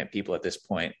stagnant people at this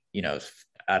point, you know,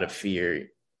 out of fear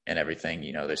and everything.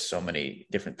 You know, there's so many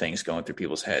different things going through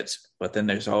people's heads, but then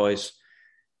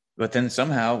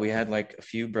somehow we had like a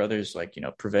few brothers, like, you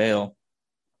know, prevail,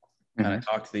 kind of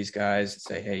talk to these guys and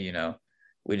say, hey, you know,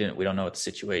 we don't know what the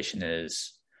situation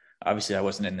is. Obviously I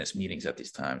wasn't in these meetings at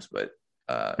these times, but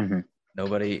Mm-hmm.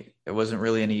 There wasn't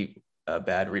really any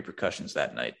bad repercussions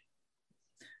that night.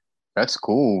 That's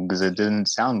cool because it didn't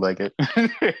sound like it.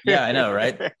 Yeah, I know,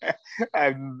 right?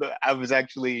 I was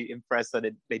actually impressed that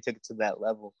they took it to that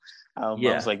level. I was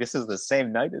Yeah, like, this is the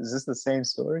same night? Is this the same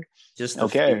story? just the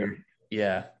Okay. fear.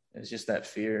 Yeah, it's just that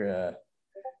fear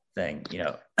thing.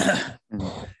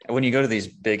 Mhm. When you go to these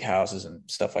big houses and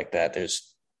stuff like that,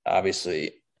 there's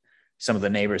obviously some of the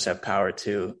neighbors have power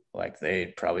too. Like they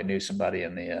probably knew somebody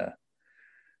in the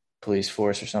police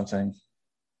force or something.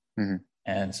 Mhm.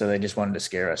 And so they just wanted to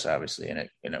scare us, obviously, and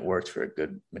it worked for a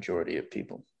good majority of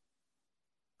people.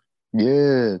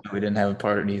 Yeah. We didn't have a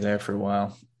party there for a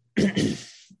while.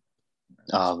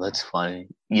 Oh, that's funny.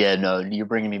 Yeah, no, you're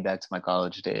bringing me back to my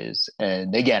college days.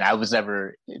 And again, I was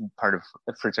never part of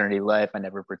fraternity life. I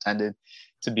never pretended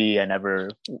to be. I never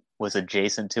was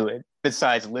adjacent to it,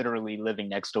 besides literally living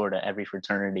next door to every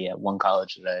fraternity at one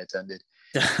college that I attended.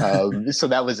 So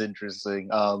that was interesting.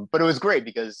 But it was great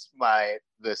because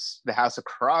the house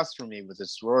across from me was a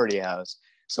sorority house.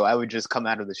 So I would just come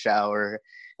out of the shower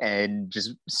and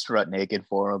just strut naked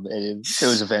for them. It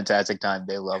was a fantastic time.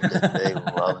 They loved it. They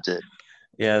loved it.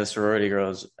 Yeah, the sorority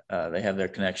girls, they have their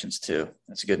connections too.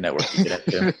 That's a good network to get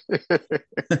into.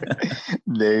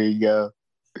 There you go.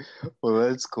 Well,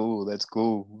 that's cool. That's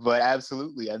cool. But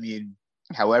absolutely, I mean,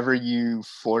 however you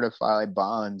fortify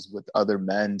bonds with other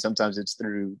men, sometimes it's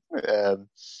through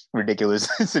ridiculous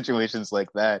situations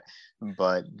like that.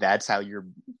 But that's how you're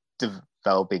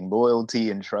developing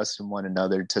loyalty and trust in one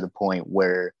another to the point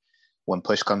where when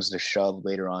push comes to shove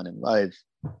later on in life,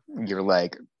 you're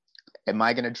like, am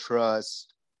I going to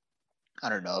trust, I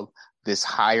don't know, this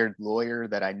hired lawyer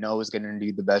that I know is going to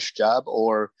do the best job,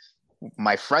 or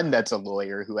my friend that's a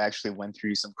lawyer who actually went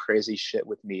through some crazy shit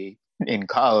with me in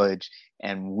college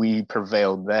and we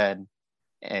prevailed then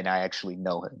and I actually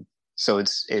know him. So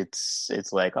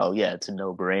it's like, oh yeah, it's a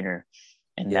no-brainer.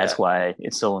 And Yeah, that's why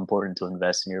it's so important to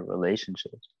invest in your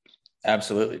relationships.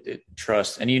 absolutely, dude.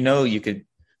 Trust. And you could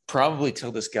probably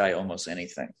tell this guy almost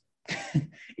anything,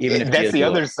 even if he That's is the a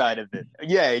lawyer. other side of it.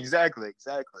 Yeah, exactly.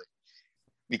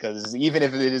 Because even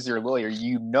if it is your lawyer,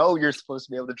 you know you're supposed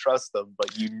to be able to trust them,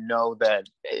 but you know that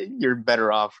you're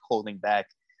better off holding back.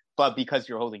 But because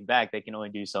you're holding back, they can only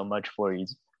do so much for you.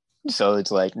 So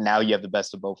it's like now you have the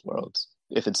best of both worlds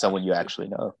if it's someone you actually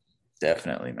know.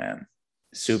 Definitely, man.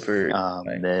 Super.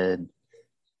 Man.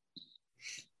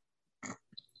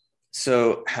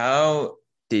 So, how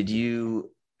did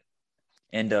you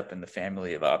end up in the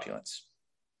family of opulence?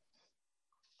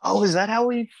 Oh, is that how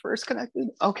we first connected?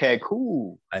 Okay,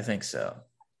 cool. I think so.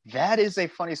 That is a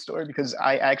funny story because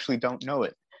I actually don't know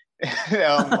it.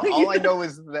 All I know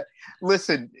is that,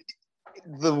 listen,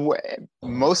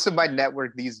 most of my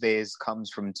network these days comes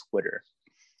from Twitter.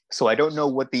 So I don't know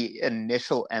what the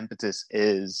initial impetus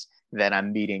is that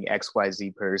I'm meeting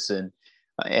XYZ person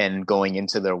and going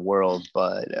into their world.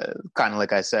 But kind of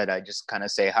like I said, I just kind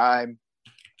of say hi.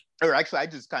 Or actually, I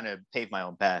just kind of pave my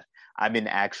own path. I'm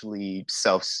a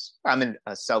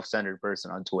self-centered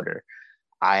person on Twitter.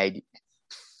 I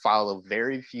follow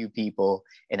very few people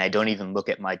and I don't even look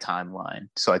at my timeline.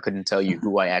 So I couldn't tell you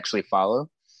who I actually follow.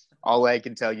 All I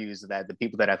can tell you is that the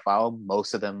people that I follow,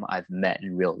 most of them I've met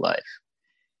in real life.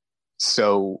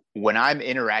 So when I'm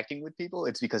interacting with people,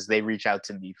 it's because they reach out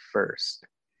to me first.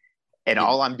 And Yeah.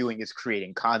 all I'm doing is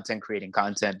creating content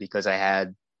because I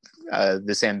had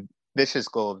this ambitious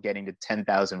goal of getting to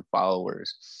 10,000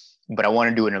 followers. But I want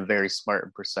to do it in a very smart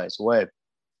and precise way.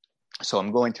 So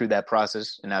I'm going through that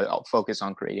process and I'll focus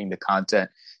on creating the content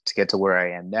to get to where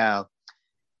I am now,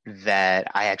 that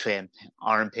I actually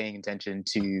aren't paying attention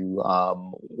to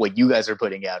what you guys are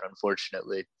putting out,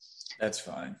 unfortunately. That's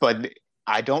fine. But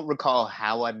I don't recall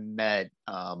how I met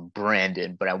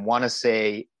Brandon, but I want to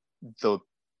say the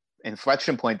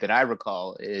inflection point that I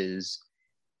recall is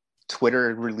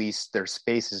Twitter released their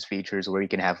Spaces features where you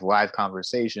can have live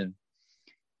conversation.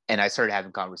 And I started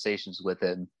having conversations with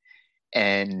him.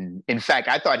 And in fact,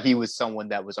 I thought he was someone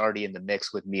that was already in the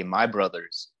mix with me and my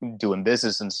brothers doing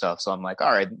business and stuff. So I'm like,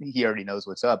 all right, he already knows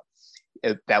what's up.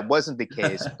 That wasn't the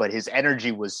case, but his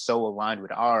energy was so aligned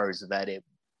with ours that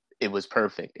it was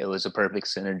perfect. It was a perfect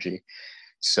synergy.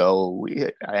 So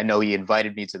I know he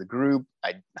invited me to the group.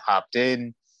 I hopped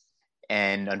in.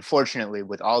 And unfortunately,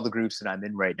 with all the groups that I'm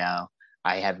in right now,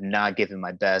 I have not given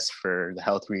my best for the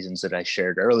health reasons that I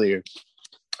shared earlier.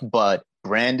 But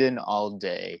Brandon all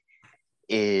day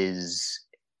is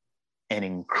an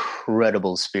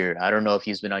incredible spirit. I don't know if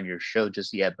he's been on your show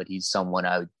just yet, but he's someone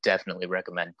I would definitely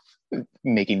recommend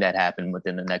making that happen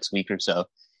within the next week or so.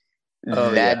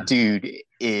 Oh That yeah. dude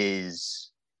is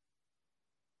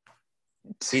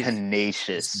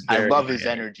Tenacious. I love his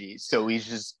energy. So he's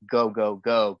just go, go,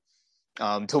 go.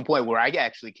 To a point where I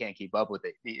actually can't keep up with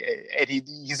it.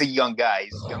 He's a young guy.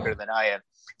 He's younger than I am.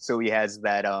 So he has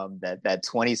that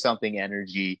 20-something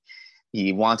energy.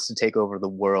 He wants to take over the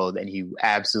world, and he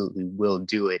absolutely will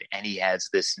do it. And he has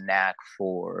this knack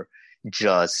for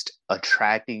just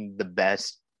attracting the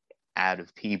best out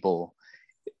of people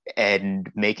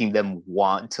and making them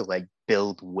want to like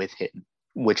build with him,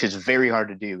 which is very hard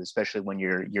to do, especially when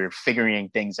you're figuring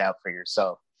things out for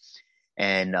yourself.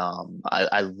 And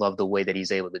I love the way that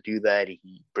he's able to do that.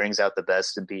 He brings out the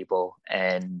best in people,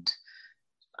 and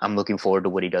I'm looking forward to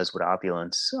what he does with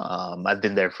Opulence. I've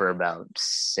been there for about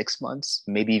 6 months,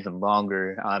 maybe even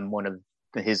longer. I'm one of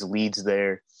his leads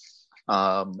there.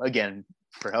 Again,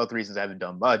 for health reasons, I haven't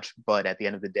done much, but at the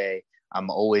end of the day, I'm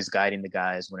always guiding the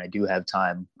guys when I do have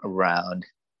time around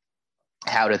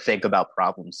how to think about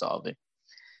problem solving.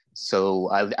 So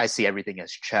I see everything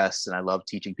as chess, and I love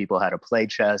teaching people how to play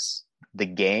chess, the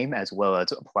game, as well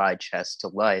as apply chess to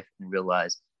life and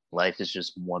realize life is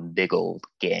just one big old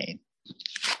game.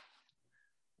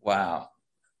 Wow.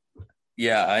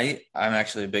 Yeah, I'm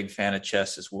actually a big fan of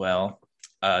chess as well.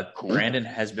 Cool. Brandon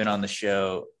has been on the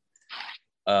show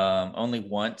only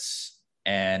once,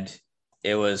 and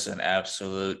it was an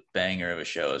absolute banger of a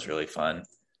show. It was really fun.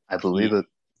 I believe it.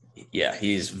 Yeah,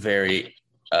 he's very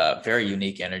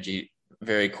unique energy,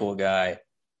 very cool guy.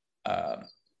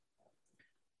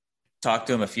 Talked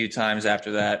to him a few times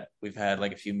after that. We've had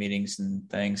like a few meetings and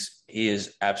things. He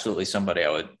is absolutely somebody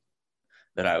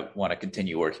that I want to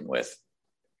continue working with.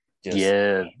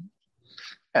 Yeah,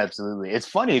 absolutely. It's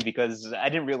funny because I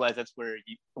didn't realize that's where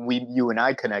you and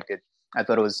I connected. I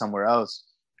thought it was somewhere else.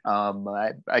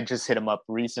 I just hit him up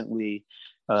recently,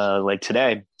 like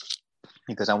today,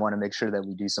 because I want to make sure that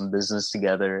we do some business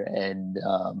together. And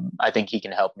I think he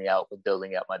can help me out with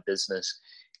building out my business.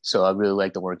 So I really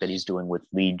like the work that he's doing with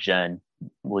lead gen,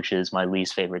 which is my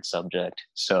least favorite subject.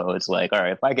 So it's like, all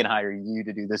right, if I can hire you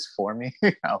to do this for me,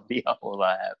 I'll be a whole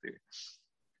lot happier.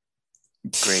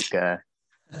 Great guy.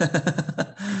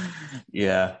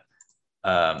 Yeah.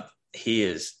 He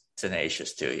is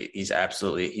tenacious too.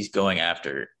 He's going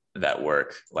after that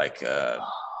work. Like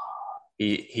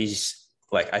he's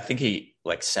like, I think he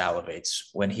like salivates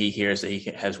when he hears that he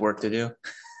has work to do.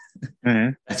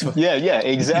 Mm-hmm. Yeah,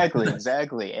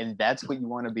 exactly. And that's what you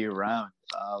want to be around.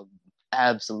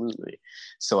 Absolutely.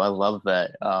 So I love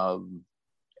that.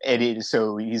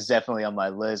 So he's definitely on my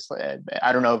list.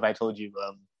 I don't know if I told you,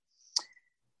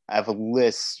 I have a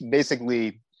list.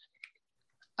 Basically,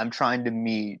 I'm trying to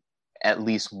meet at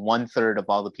least 1/3 of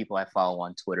all the people I follow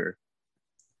on Twitter.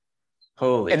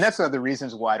 And that's one of the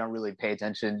reasons why I don't really pay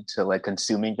attention to like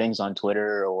consuming things on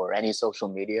Twitter or any social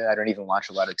media. I don't even watch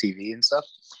a lot of TV and stuff.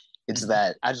 It's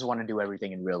that I just want to do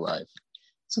everything in real life.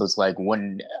 So it's like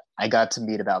when I got to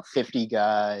meet about 50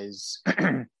 guys,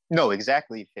 no,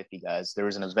 exactly 50 guys. There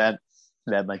was an event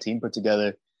that my team put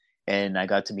together, and I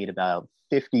got to meet about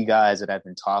 50 guys that I've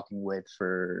been talking with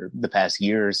for the past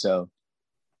year or so.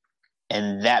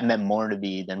 And that meant more to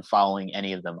me than following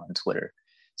any of them on Twitter.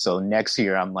 So next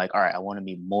year, I'm like, all right, I want to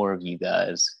meet more of you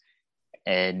guys.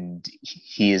 And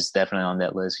he is definitely on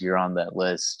that list. You're on that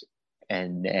list.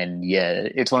 And yeah,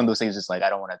 it's one of those things. It's like, I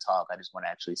don't want to talk. I just want to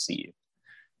actually see you.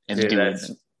 And dude,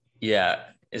 yeah.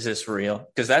 Is this real?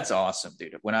 Because that's awesome,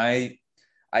 dude. When I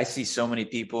see so many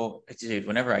people, dude,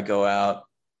 whenever I go out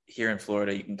here in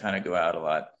Florida, you can kind of go out a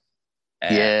lot.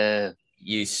 And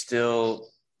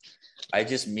I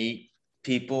just meet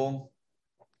people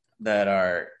that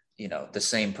are, the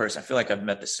same person. I feel like I've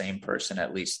met the same person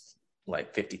at least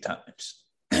like 50 times.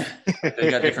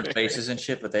 They got different faces and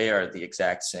shit, but they are the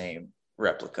exact same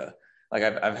replica. Like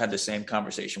I've had the same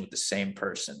conversation with the same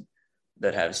person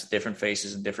that has different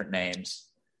faces and different names.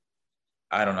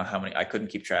 I don't know how many. I couldn't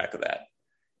keep track of that.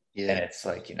 Yeah. And it's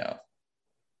like,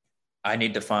 I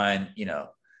need to find,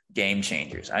 game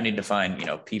changers. I need to find,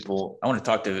 people. I want to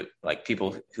talk to like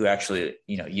people who actually,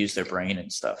 use their brain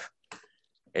and stuff.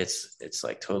 It's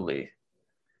like totally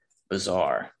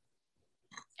bizarre.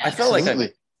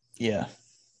 Absolutely.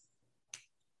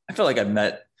 I felt like I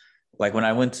met, like when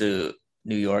I went to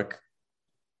New York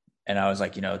and I was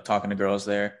like, talking to girls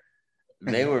there,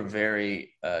 they were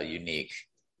very unique.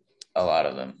 A lot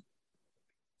of them.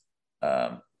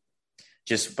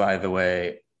 Just by the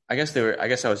way, I guess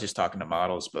I was just talking to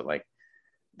models, but like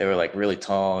they were like really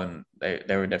tall and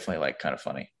they were definitely like kind of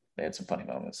funny. They had some funny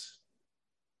moments.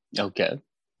 Okay.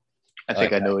 I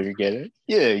think I know what you're getting.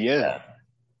 Yeah.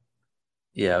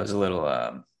 Yeah, it was a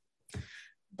little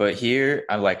but here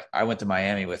I went to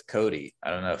Miami with Cody.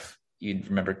 I don't know if You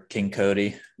remember King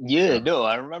Cody? Yeah, no,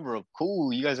 I remember.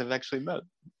 Cool, you guys have actually met.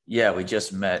 Yeah, we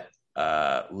just met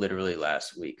literally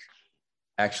last week.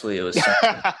 Actually, it was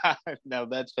No,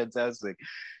 that's fantastic.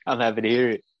 I'm happy to hear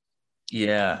it.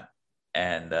 yeah,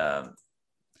 and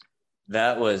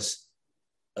that was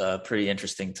a pretty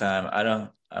interesting time. I don't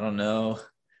know.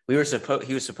 He was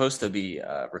supposed to be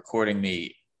recording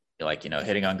me, like,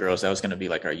 hitting on girls. That was going to be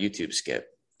like our YouTube skit,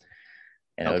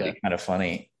 and it would be kind of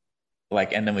funny.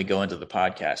 Like, and then we go into the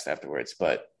podcast afterwards.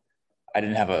 But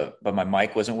but my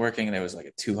mic wasn't working, and there was like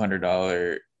a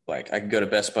 $200. Like, I could go to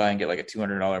Best Buy and get like a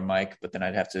 $200 mic, but then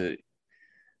I'd have to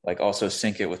like also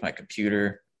sync it with my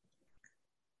computer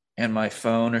and my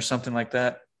phone or something like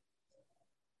that.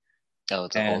 Oh,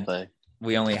 it's a whole thing.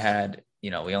 We only had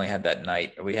that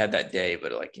night, or we had that day,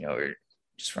 but like, we were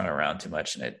just running around too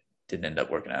much, and it didn't end up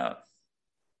working out.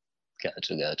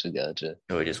 Gotcha.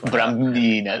 So we just went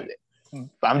out.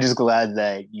 I'm just glad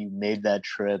that you made that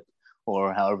trip,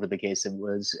 or however the case it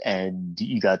was, and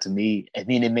you got to meet. I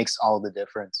mean, it makes all the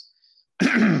difference.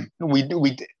 I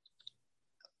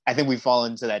think we fall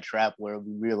into that trap where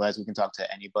we realize we can talk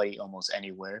to anybody almost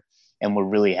anywhere, and we're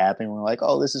really happy. And we're like,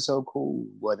 oh, this is so cool,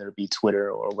 whether it be Twitter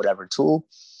or whatever tool.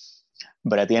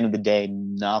 But at the end of the day,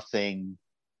 nothing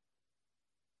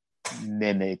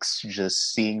mimics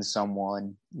just seeing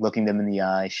someone, looking them in the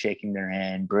eye, shaking their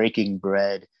hand, breaking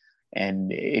bread.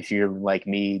 And if you're like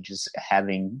me, just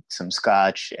having some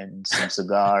scotch and some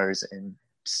cigars and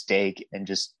steak, and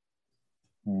just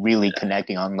really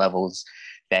connecting on levels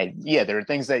that, there are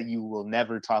things that you will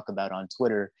never talk about on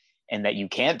Twitter and that you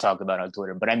can't talk about on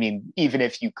Twitter. But I mean, even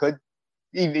if you could,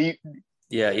 even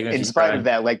in spite of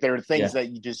that, like, there are things that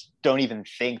you just don't even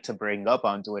think to bring up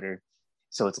on Twitter.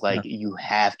 So it's like, you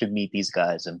have to meet these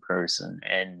guys in person,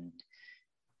 and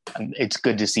it's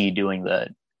good to see you doing that.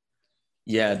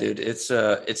 Yeah, dude, it's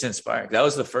inspiring. That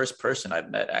was the first person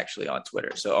I've met actually on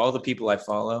Twitter. So all the people I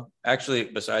follow, actually,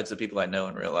 besides the people I know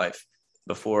in real life,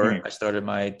 before I started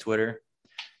my Twitter,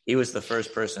 he was the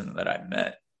first person that I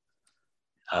met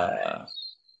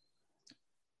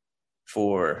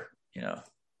from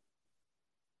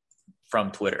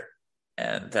Twitter.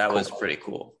 And that was pretty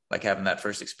cool. Like, having that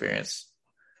first experience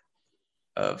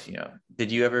of,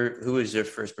 who was your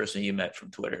first person you met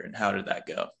from Twitter, and how did that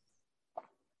go?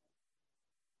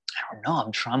 I don't know.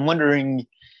 I'm wondering.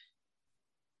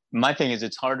 My thing is,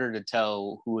 it's harder to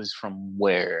tell who is from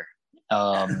where.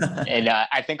 And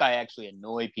I think I actually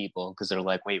annoy people because they're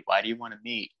like, wait, why do you want to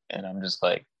meet? And I'm just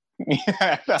like,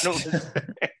 because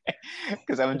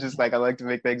I'm just like, I like to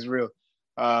make things real.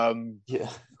 Who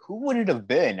would it have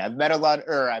been? I've met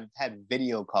I've had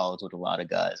video calls with a lot of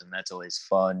guys, and that's always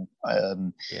fun. I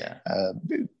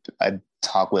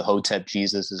talk with Hotep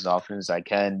Jesus as often as I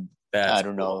can. I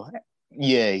don't know.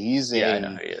 Yeah, I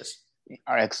know he is.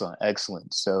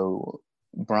 Excellent. So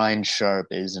Brian Sharp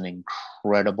is an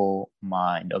incredible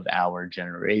mind of our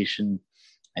generation.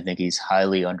 I think he's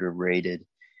highly underrated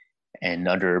and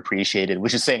underappreciated,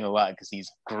 which is saying a lot because he's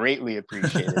greatly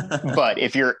appreciated. But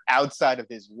if you're outside of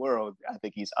his world, I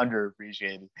think he's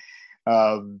underappreciated.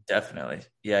 Definitely.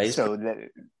 Yeah. So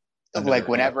like,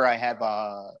 whenever I have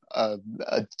a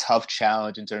tough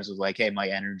challenge in terms of like, hey, my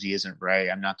energy isn't right,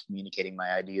 I'm not communicating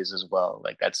my ideas as well,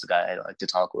 like, that's the guy I like to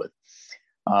talk with.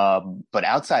 But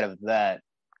outside of that,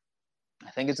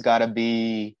 I think it's got to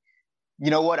be,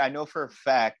 you know what, I know for a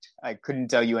fact, I couldn't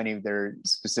tell you any of their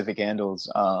specific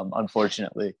handles,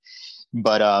 unfortunately,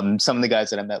 but some of the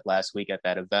guys that I met last week at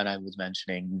that event I was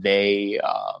mentioning, they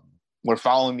were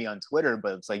following me on Twitter,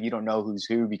 but it's like, you don't know who's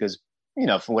who because,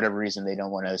 for whatever reason, they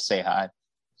don't want to say hi.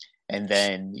 And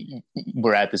then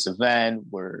we're at this event,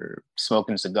 we're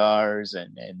smoking cigars,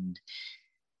 and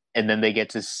then they get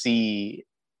to see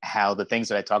how the things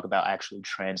that I talk about actually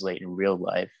translate in real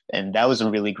life. And that was a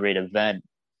really great event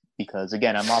because,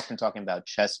 again, I'm often talking about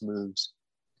chess moves,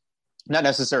 not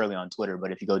necessarily on Twitter,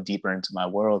 but if you go deeper into my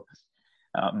world,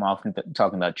 I'm often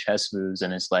talking about chess moves.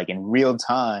 And it's like, in real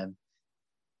time,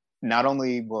 not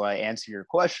only will I answer your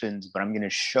questions, but I'm going to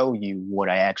show you what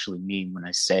I actually mean when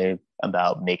I say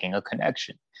about making a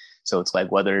connection. So it's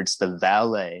like, whether it's the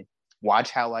valet,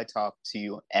 watch how I talk to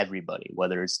you, everybody,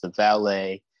 whether it's the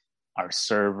valet, our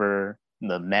server,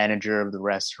 the manager of the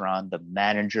restaurant, the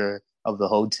manager of the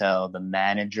hotel, the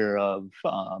manager of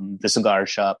the cigar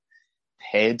shop,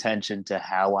 pay attention to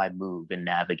how I move and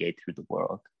navigate through the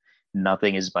world.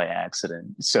 Nothing is by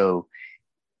accident. So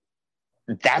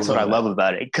that's what I love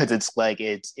about it, because it's like,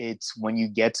 it's when you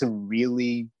get to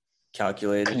really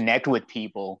connect with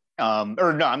people,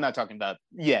 or no, I'm not talking about,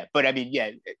 but I mean,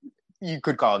 you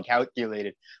could call it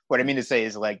calculated. What I mean to say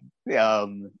is, like,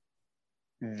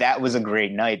 that was a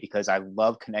great night because I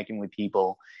love connecting with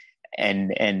people.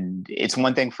 And it's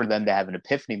one thing for them to have an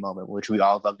epiphany moment, which we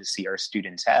all love to see our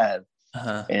students have.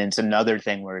 Uh-huh. And it's another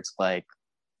thing where it's like,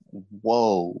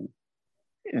 whoa,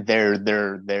 they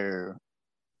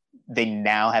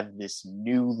now have this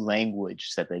new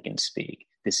language that they can speak,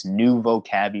 this new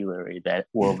vocabulary that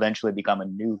will eventually become a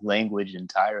new language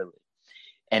entirely.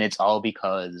 And it's all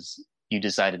because you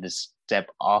decided to step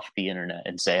off the internet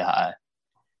and say hi.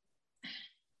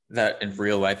 That in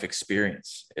real life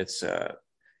experience, I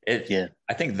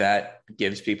think that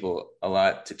gives people a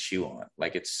lot to chew on.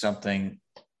 Like it's something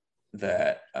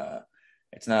that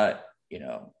it's not,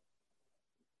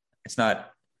 it's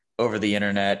not over the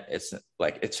internet. It's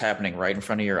like it's happening right in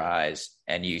front of your eyes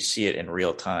and you see it in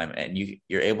real time, and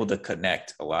you're able to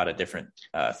connect a lot of different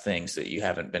things that you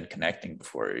haven't been connecting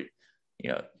before.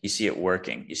 You see it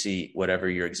working, you see whatever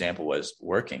your example was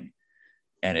working,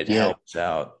 and it helps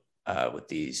out with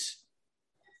these.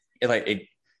 It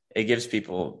gives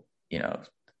people,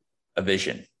 a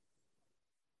vision.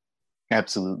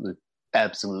 Absolutely.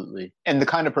 And the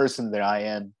kind of person that I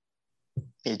am,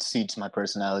 it suits my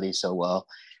personality so well.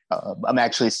 I'm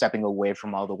actually stepping away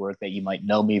from all the work that you might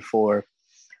know me for.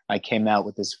 I came out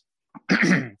with this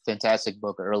fantastic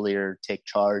book earlier, Take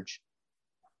Charge.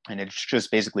 And it's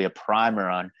just basically a primer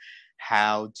on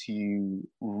how to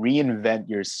reinvent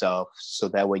yourself so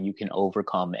that way you can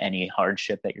overcome any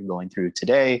hardship that you're going through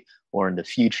today or in the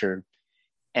future.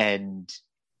 And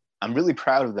I'm really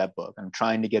proud of that book. I'm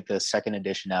trying to get the second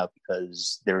edition out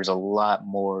because there's a lot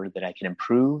more that I can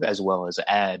improve as well as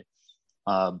add.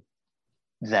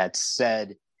 That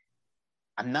said,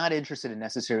 I'm not interested in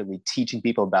necessarily teaching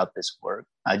people about this work.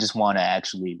 I just want to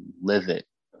actually live it.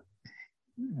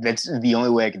 That's the only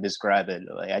way I can describe it.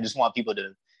 Like, I just want people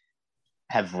to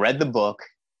have read the book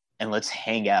and let's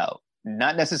hang out.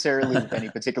 Not necessarily with any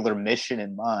particular mission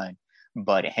in mind,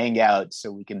 but hang out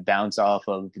so we can bounce off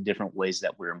of the different ways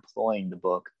that we're employing the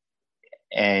book.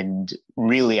 And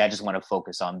really, I just want to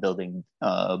focus on building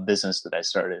a business that I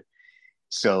started.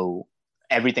 So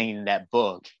everything in that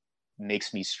book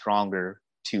makes me stronger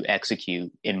to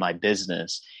execute in my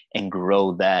business and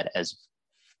grow that as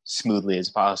smoothly as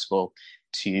possible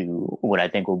to what I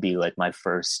think will be like my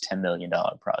first $10 million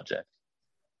project.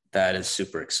 That is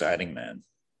super exciting, man.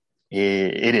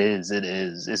 It is,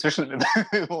 especially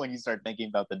when you start thinking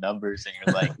about the numbers and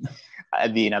you're like, I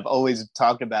mean, I've always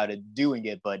talked about it, doing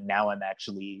it, but now I'm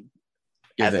actually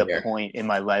at the point in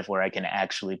my life where I can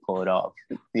actually pull it off.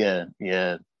 Yeah.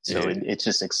 So it's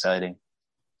just exciting.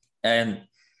 And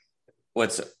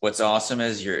what's awesome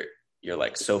is you're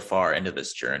like so far into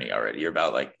this journey already. You're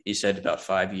about, like you said, about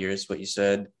 5 years, what you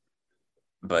said,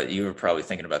 but you were probably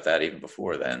thinking about that even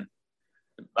before then.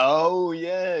 Oh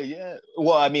yeah.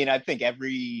 Well, I mean, I think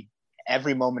every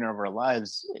moment of our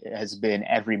lives has been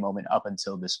every moment up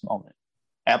until this point.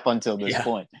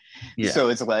 Yeah. So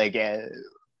it's like,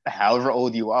 however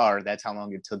old you are, that's how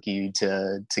long it took you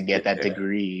to get that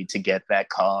degree, to get that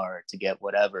car, to get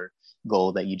whatever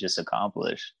goal that you just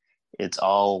accomplished. It's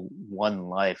all one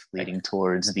life leading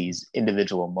towards these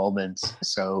individual moments.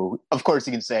 So of course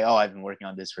you can say, oh, I've been working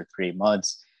on this for 3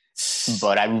 months.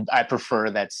 But I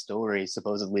prefer that story.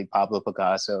 Supposedly Pablo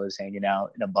Picasso is hanging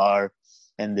out in a bar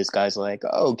and this guy's like,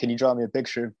 oh, can you draw me a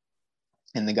picture?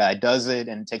 And the guy does it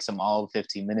and it takes him all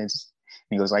 15 minutes.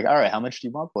 And he goes like, all right, how much do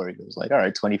you want for it? He goes like, all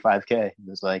right, $25K. He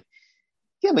goes like,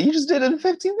 yeah, but you just did it in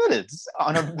 15 minutes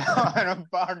on a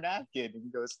bar napkin. And he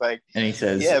goes like, and he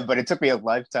says, yeah, but it took me a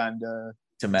lifetime to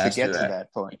get to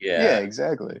that point. Yeah,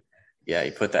 exactly. Yeah,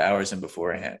 he put the hours in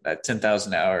beforehand. That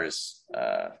 10,000 hours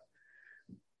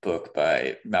book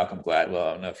by Malcolm Gladwell.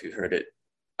 I don't know if you've heard it.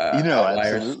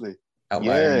 Outliers. Absolutely.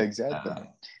 Outliers. Yeah, exactly.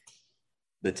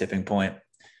 The Tipping Point.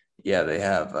 Yeah, they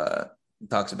have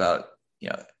talks about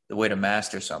the way to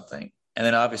master something, and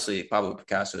then obviously Pablo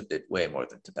Picasso did way more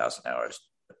than 10,000 hours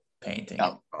painting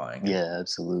and drawing. Yeah,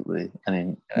 absolutely. I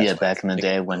mean, back in the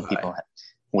day when people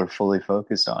were fully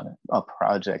focused on a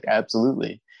project,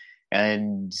 absolutely.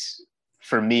 And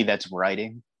for me, that's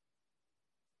writing.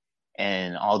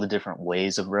 And all the different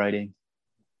ways of writing.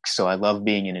 So I love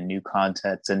being in a new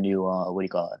context, a new,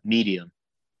 medium.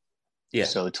 Yeah.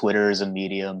 So Twitter is a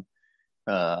medium.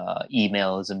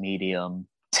 Email is a medium.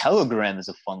 Telegram is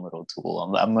a fun little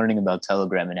tool. I'm learning about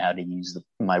Telegram and how to use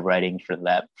my writing for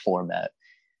that format.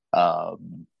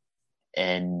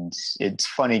 And it's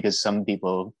funny because some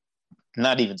people,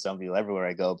 not even some people, everywhere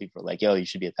I go, people are like, yo, you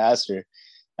should be a pastor.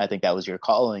 I think that was your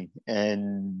calling.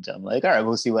 And I'm like, all right,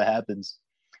 we'll see what happens.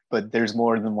 But there's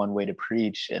more than one way to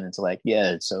preach. And it's like,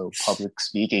 so public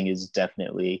speaking is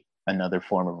definitely another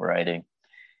form of writing.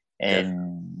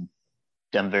 And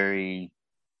I'm very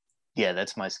Yeah,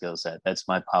 that's my skill set. That's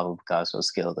my Pablo Picasso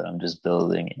skill that I'm just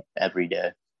building every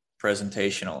day.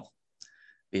 Presentational,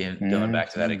 being going back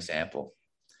to that Mm-hmm. example.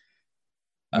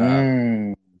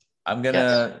 Mm. I'm Yes.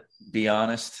 gonna be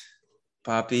honest,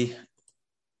 Poppy.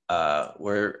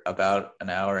 We're about an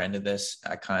hour into this.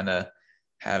 I kind of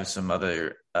have some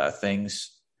other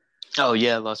things Oh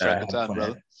yeah, lost that I track of had time,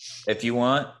 brother. planned. If you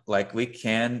want, like, we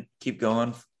can keep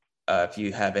going. If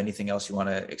you have anything else you want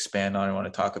to expand on or want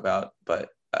to talk about, but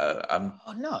I'm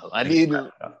Oh no, I thinking mean, to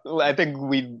wrap it up. I think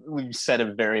we've said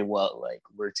it very well. Like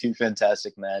we're two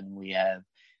fantastic men. We have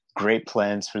great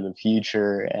plans for the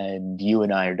future, and you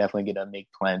and I are definitely going to make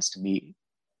plans to meet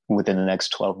within the next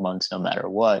 12 months, no matter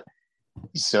what.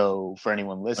 So for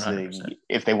anyone listening, 100%.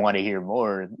 if they want to hear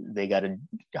more, they got to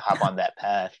hop on that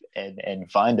path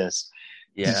and find us.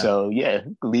 Yeah, So yeah,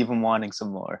 leave them wanting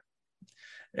some more.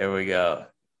 there we go.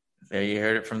 There you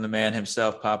heard it from the man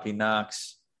himself, Poppy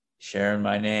Knox, sharing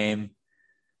my name.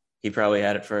 He probably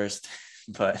had it first,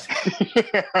 but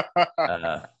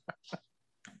uh,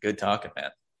 good talking,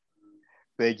 man.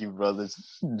 Thank you,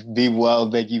 brothers. Be well.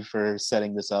 Thank you for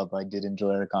setting this up. I did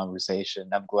enjoy our conversation.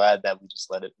 I'm glad that we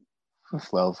just let it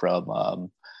flow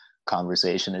from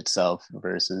conversation itself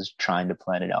versus trying to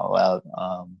plan it all out.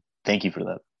 Thank you for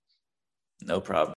that. No problem.